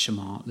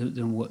anti-Shema,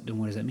 then what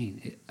does that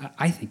mean?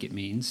 I think it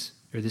means,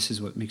 or this is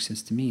what makes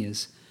sense to me,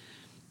 is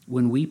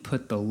when we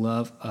put the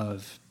love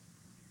of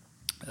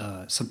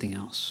something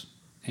else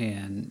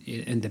and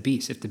the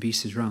beast, if the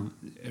beast is Rome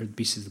or the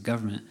beast is the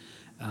government,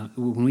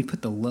 when we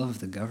put the love of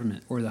the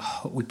government or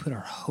we put our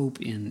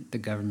hope in the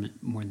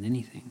government more than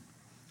anything,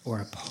 or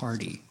a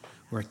party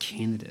or a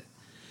candidate,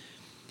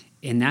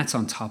 and that's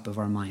on top of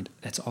our mind.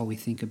 That's all we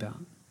think about.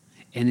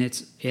 And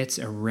it's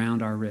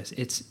around our wrist.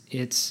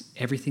 It's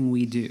everything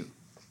we do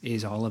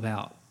is all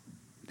about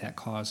that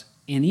cause.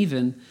 And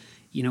even,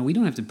 we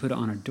don't have to put it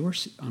on our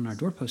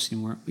doorpost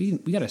anymore. We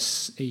got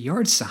a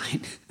yard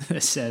sign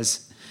that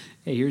says,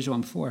 "Hey, here's what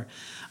I'm for."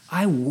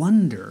 I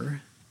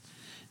wonder.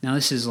 Now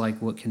this is like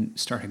what can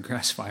start a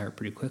grass fire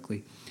pretty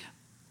quickly.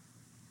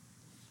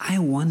 I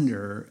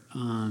wonder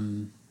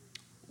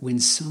when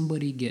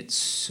somebody gets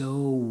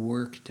so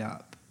worked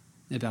up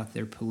about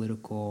their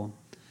political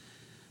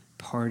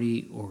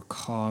party or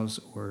cause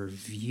or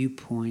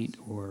viewpoint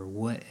or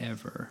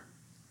whatever,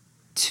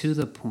 to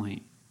the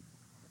point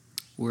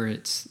where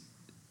it's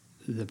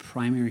the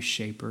primary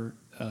shaper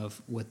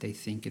of what they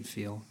think and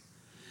feel,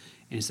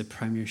 and it's the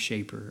primary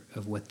shaper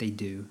of what they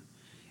do,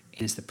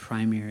 and it's the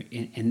primary,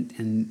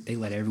 and they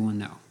let everyone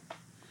know.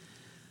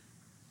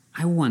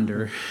 I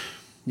wonder,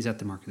 is that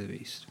the mark of the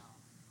beast?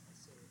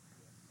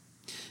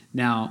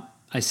 Now,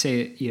 I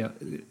say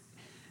it,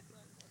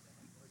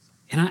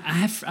 and I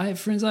have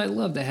friends I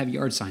love that have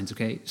yard signs.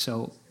 Okay,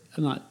 so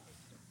I'm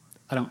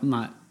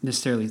not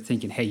necessarily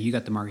thinking, hey, you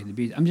got the mark of the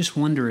beast. I'm just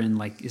wondering,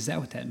 like, is that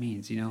what that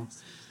means?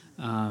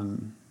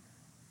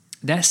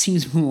 That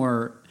seems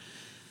more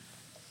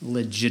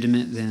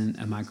legitimate than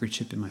a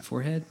microchip in my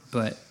forehead.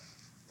 But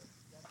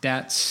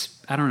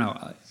I don't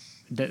know.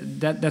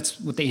 That's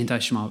what the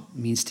anti-Shema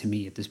means to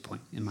me at this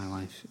point in my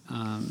life.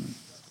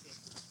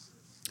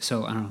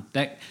 So I don't know.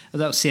 That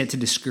without saying it to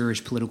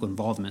discourage political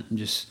involvement. I'm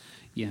just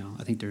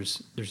I think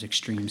there's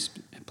extremes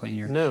playing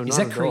here. No, Is not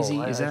that at crazy?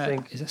 all. Is I that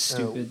think is that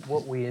stupid?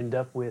 what we end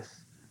up with,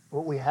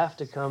 what we have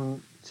to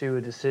come to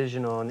a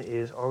decision on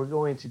is: are we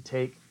going to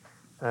take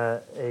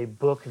a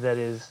book that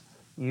is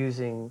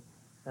using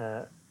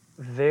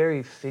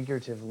very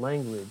figurative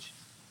language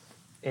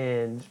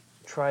and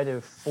try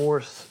to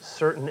force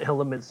certain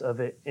elements of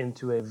it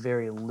into a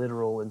very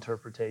literal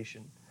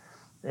interpretation?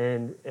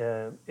 And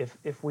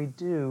if we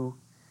do,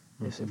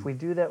 if we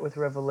do that with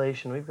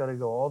Revelation, we've got to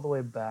go all the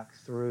way back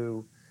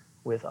through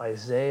with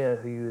Isaiah,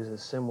 who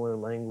uses similar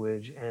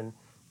language, and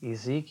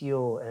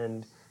Ezekiel,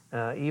 and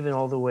even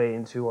all the way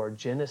into our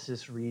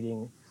Genesis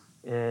reading.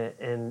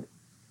 And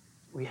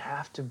we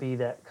have to be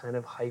that kind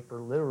of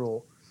hyper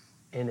literal,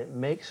 and it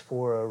makes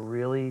for a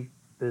really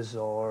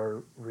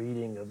bizarre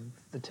reading of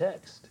the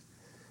text.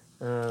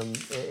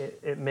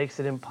 It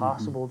makes it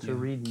impossible to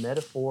read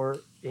metaphor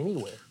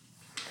anywhere,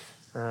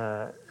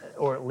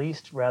 or at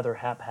least rather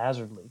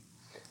haphazardly.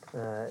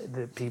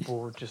 That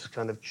people just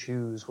kind of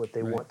choose what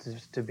they want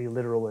to be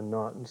literal and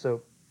not. And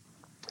so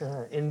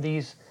in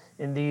these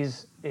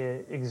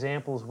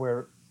examples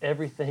where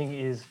everything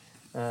is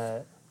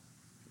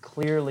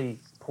clearly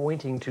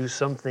pointing to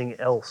something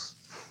else,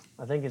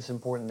 I think it's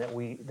important that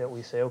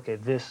we say, okay,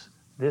 this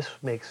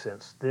makes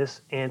sense.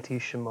 This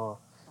anti-Shema,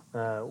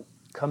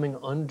 coming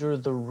under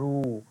the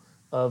rule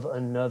of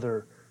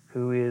another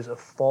who is a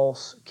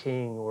false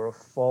king or a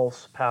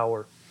false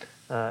power,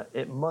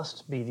 it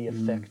must be the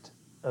effect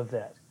of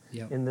that.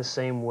 In the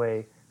same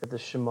way that the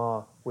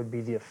Shema would be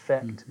the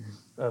effect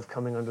of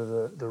coming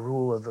under the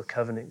rule of the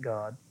covenant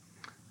God.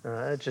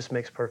 It just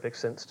makes perfect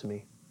sense to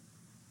me.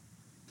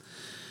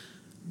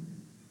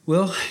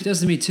 Well, it does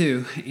to me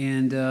too,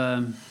 and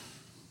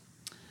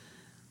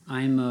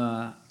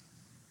I'm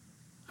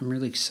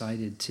really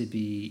excited to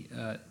be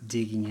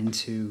digging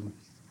into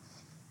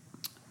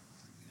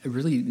a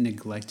really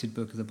neglected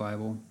book of the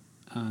Bible,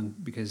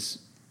 because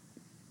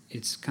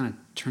it's kind of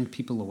turned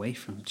people away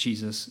from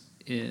Jesus.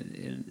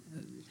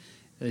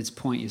 Its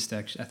point is to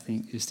actually, I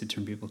think, is to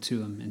turn people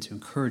to Him and to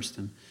encourage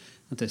them,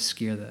 not to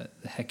scare the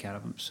heck out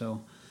of them.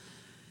 So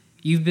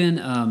you've been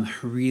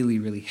really,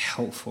 really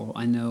helpful.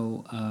 I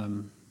know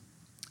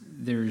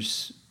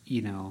there's,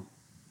 you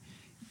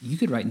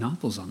could write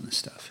novels on this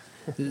stuff.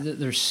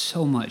 There's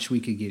so much we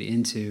could get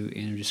into,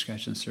 and I'm just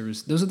scratching the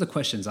surface. Those are the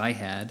questions I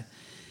had.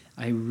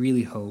 I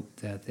really hope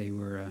that they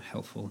were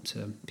helpful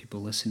to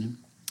people listening,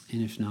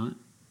 and if not,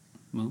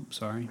 well,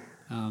 sorry.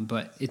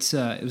 But it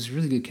was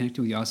really good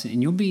connecting with you, Austin.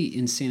 And you'll be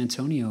in San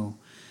Antonio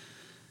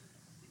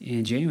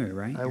in January,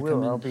 right? I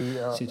will. I'll be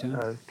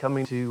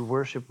coming to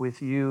worship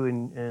with you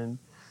and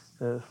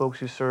folks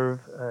who serve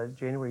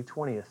January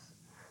 20th.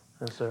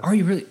 So, are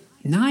you really?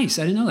 Nice.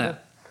 I didn't know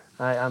that.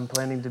 I'm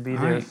planning to be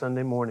there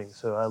Sunday morning,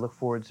 so I look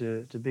forward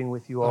to being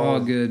with you all. Oh,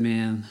 good,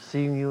 man.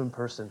 Seeing you in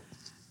person.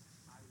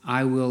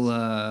 I will.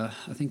 I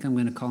think I'm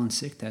going to call in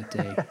sick that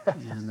day,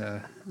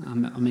 and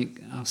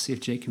I'll see if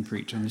Jake can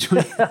preach on the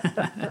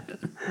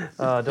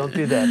 20th. Don't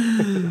do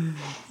that.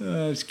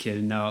 I was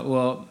kidding. No.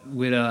 Well,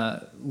 we'd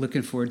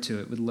looking forward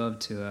to it. Would love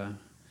to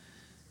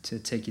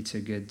take you to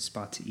a good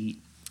spot to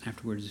eat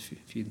afterwards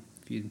if you'd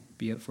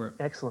be up for it.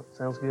 Excellent.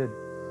 Sounds good.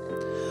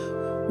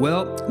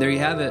 Well, there you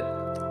have it.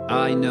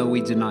 I know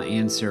we did not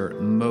answer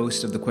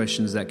most of the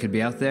questions that could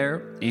be out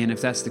there, and if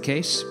that's the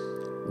case,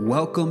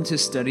 welcome to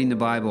Studying the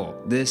Bible.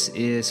 This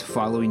is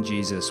following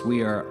Jesus.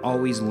 We are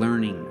always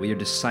learning. We are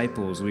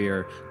disciples. We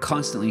are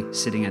constantly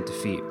sitting at the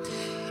feet.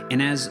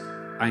 And as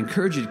I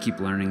encourage you to keep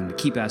learning, to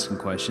keep asking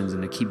questions,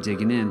 and to keep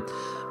digging in,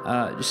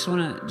 just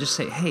want to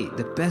say, hey,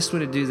 the best way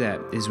to do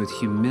that is with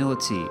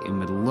humility and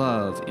with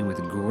love and with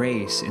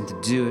grace, and to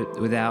do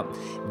it without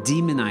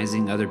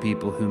demonizing other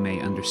people who may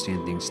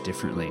understand things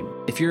differently.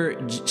 If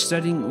you're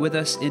studying with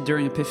us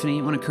during Epiphany,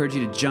 I want to encourage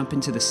you to jump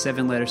into the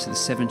 7 letters to the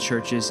 7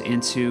 churches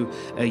and to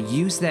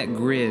use that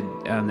grid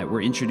that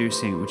we're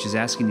introducing, which is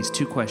asking these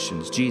 2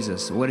 questions.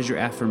 Jesus, what is your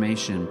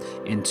affirmation?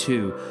 And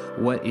 2,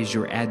 what is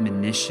your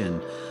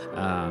admonition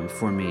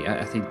for me?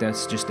 I think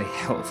that's just a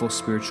helpful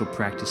spiritual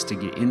practice to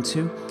get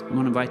into. I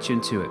want to invite you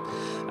into it.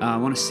 I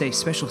want to say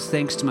special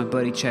thanks to my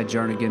buddy Chad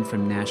Jarnigan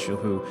from Nashville,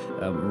 who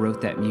wrote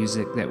that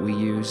music that we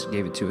use,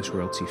 gave it to us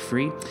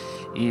royalty-free,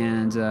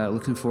 and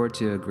looking forward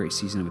to a great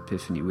season of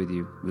Epiphany with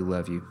you. We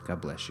love you.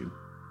 God bless you.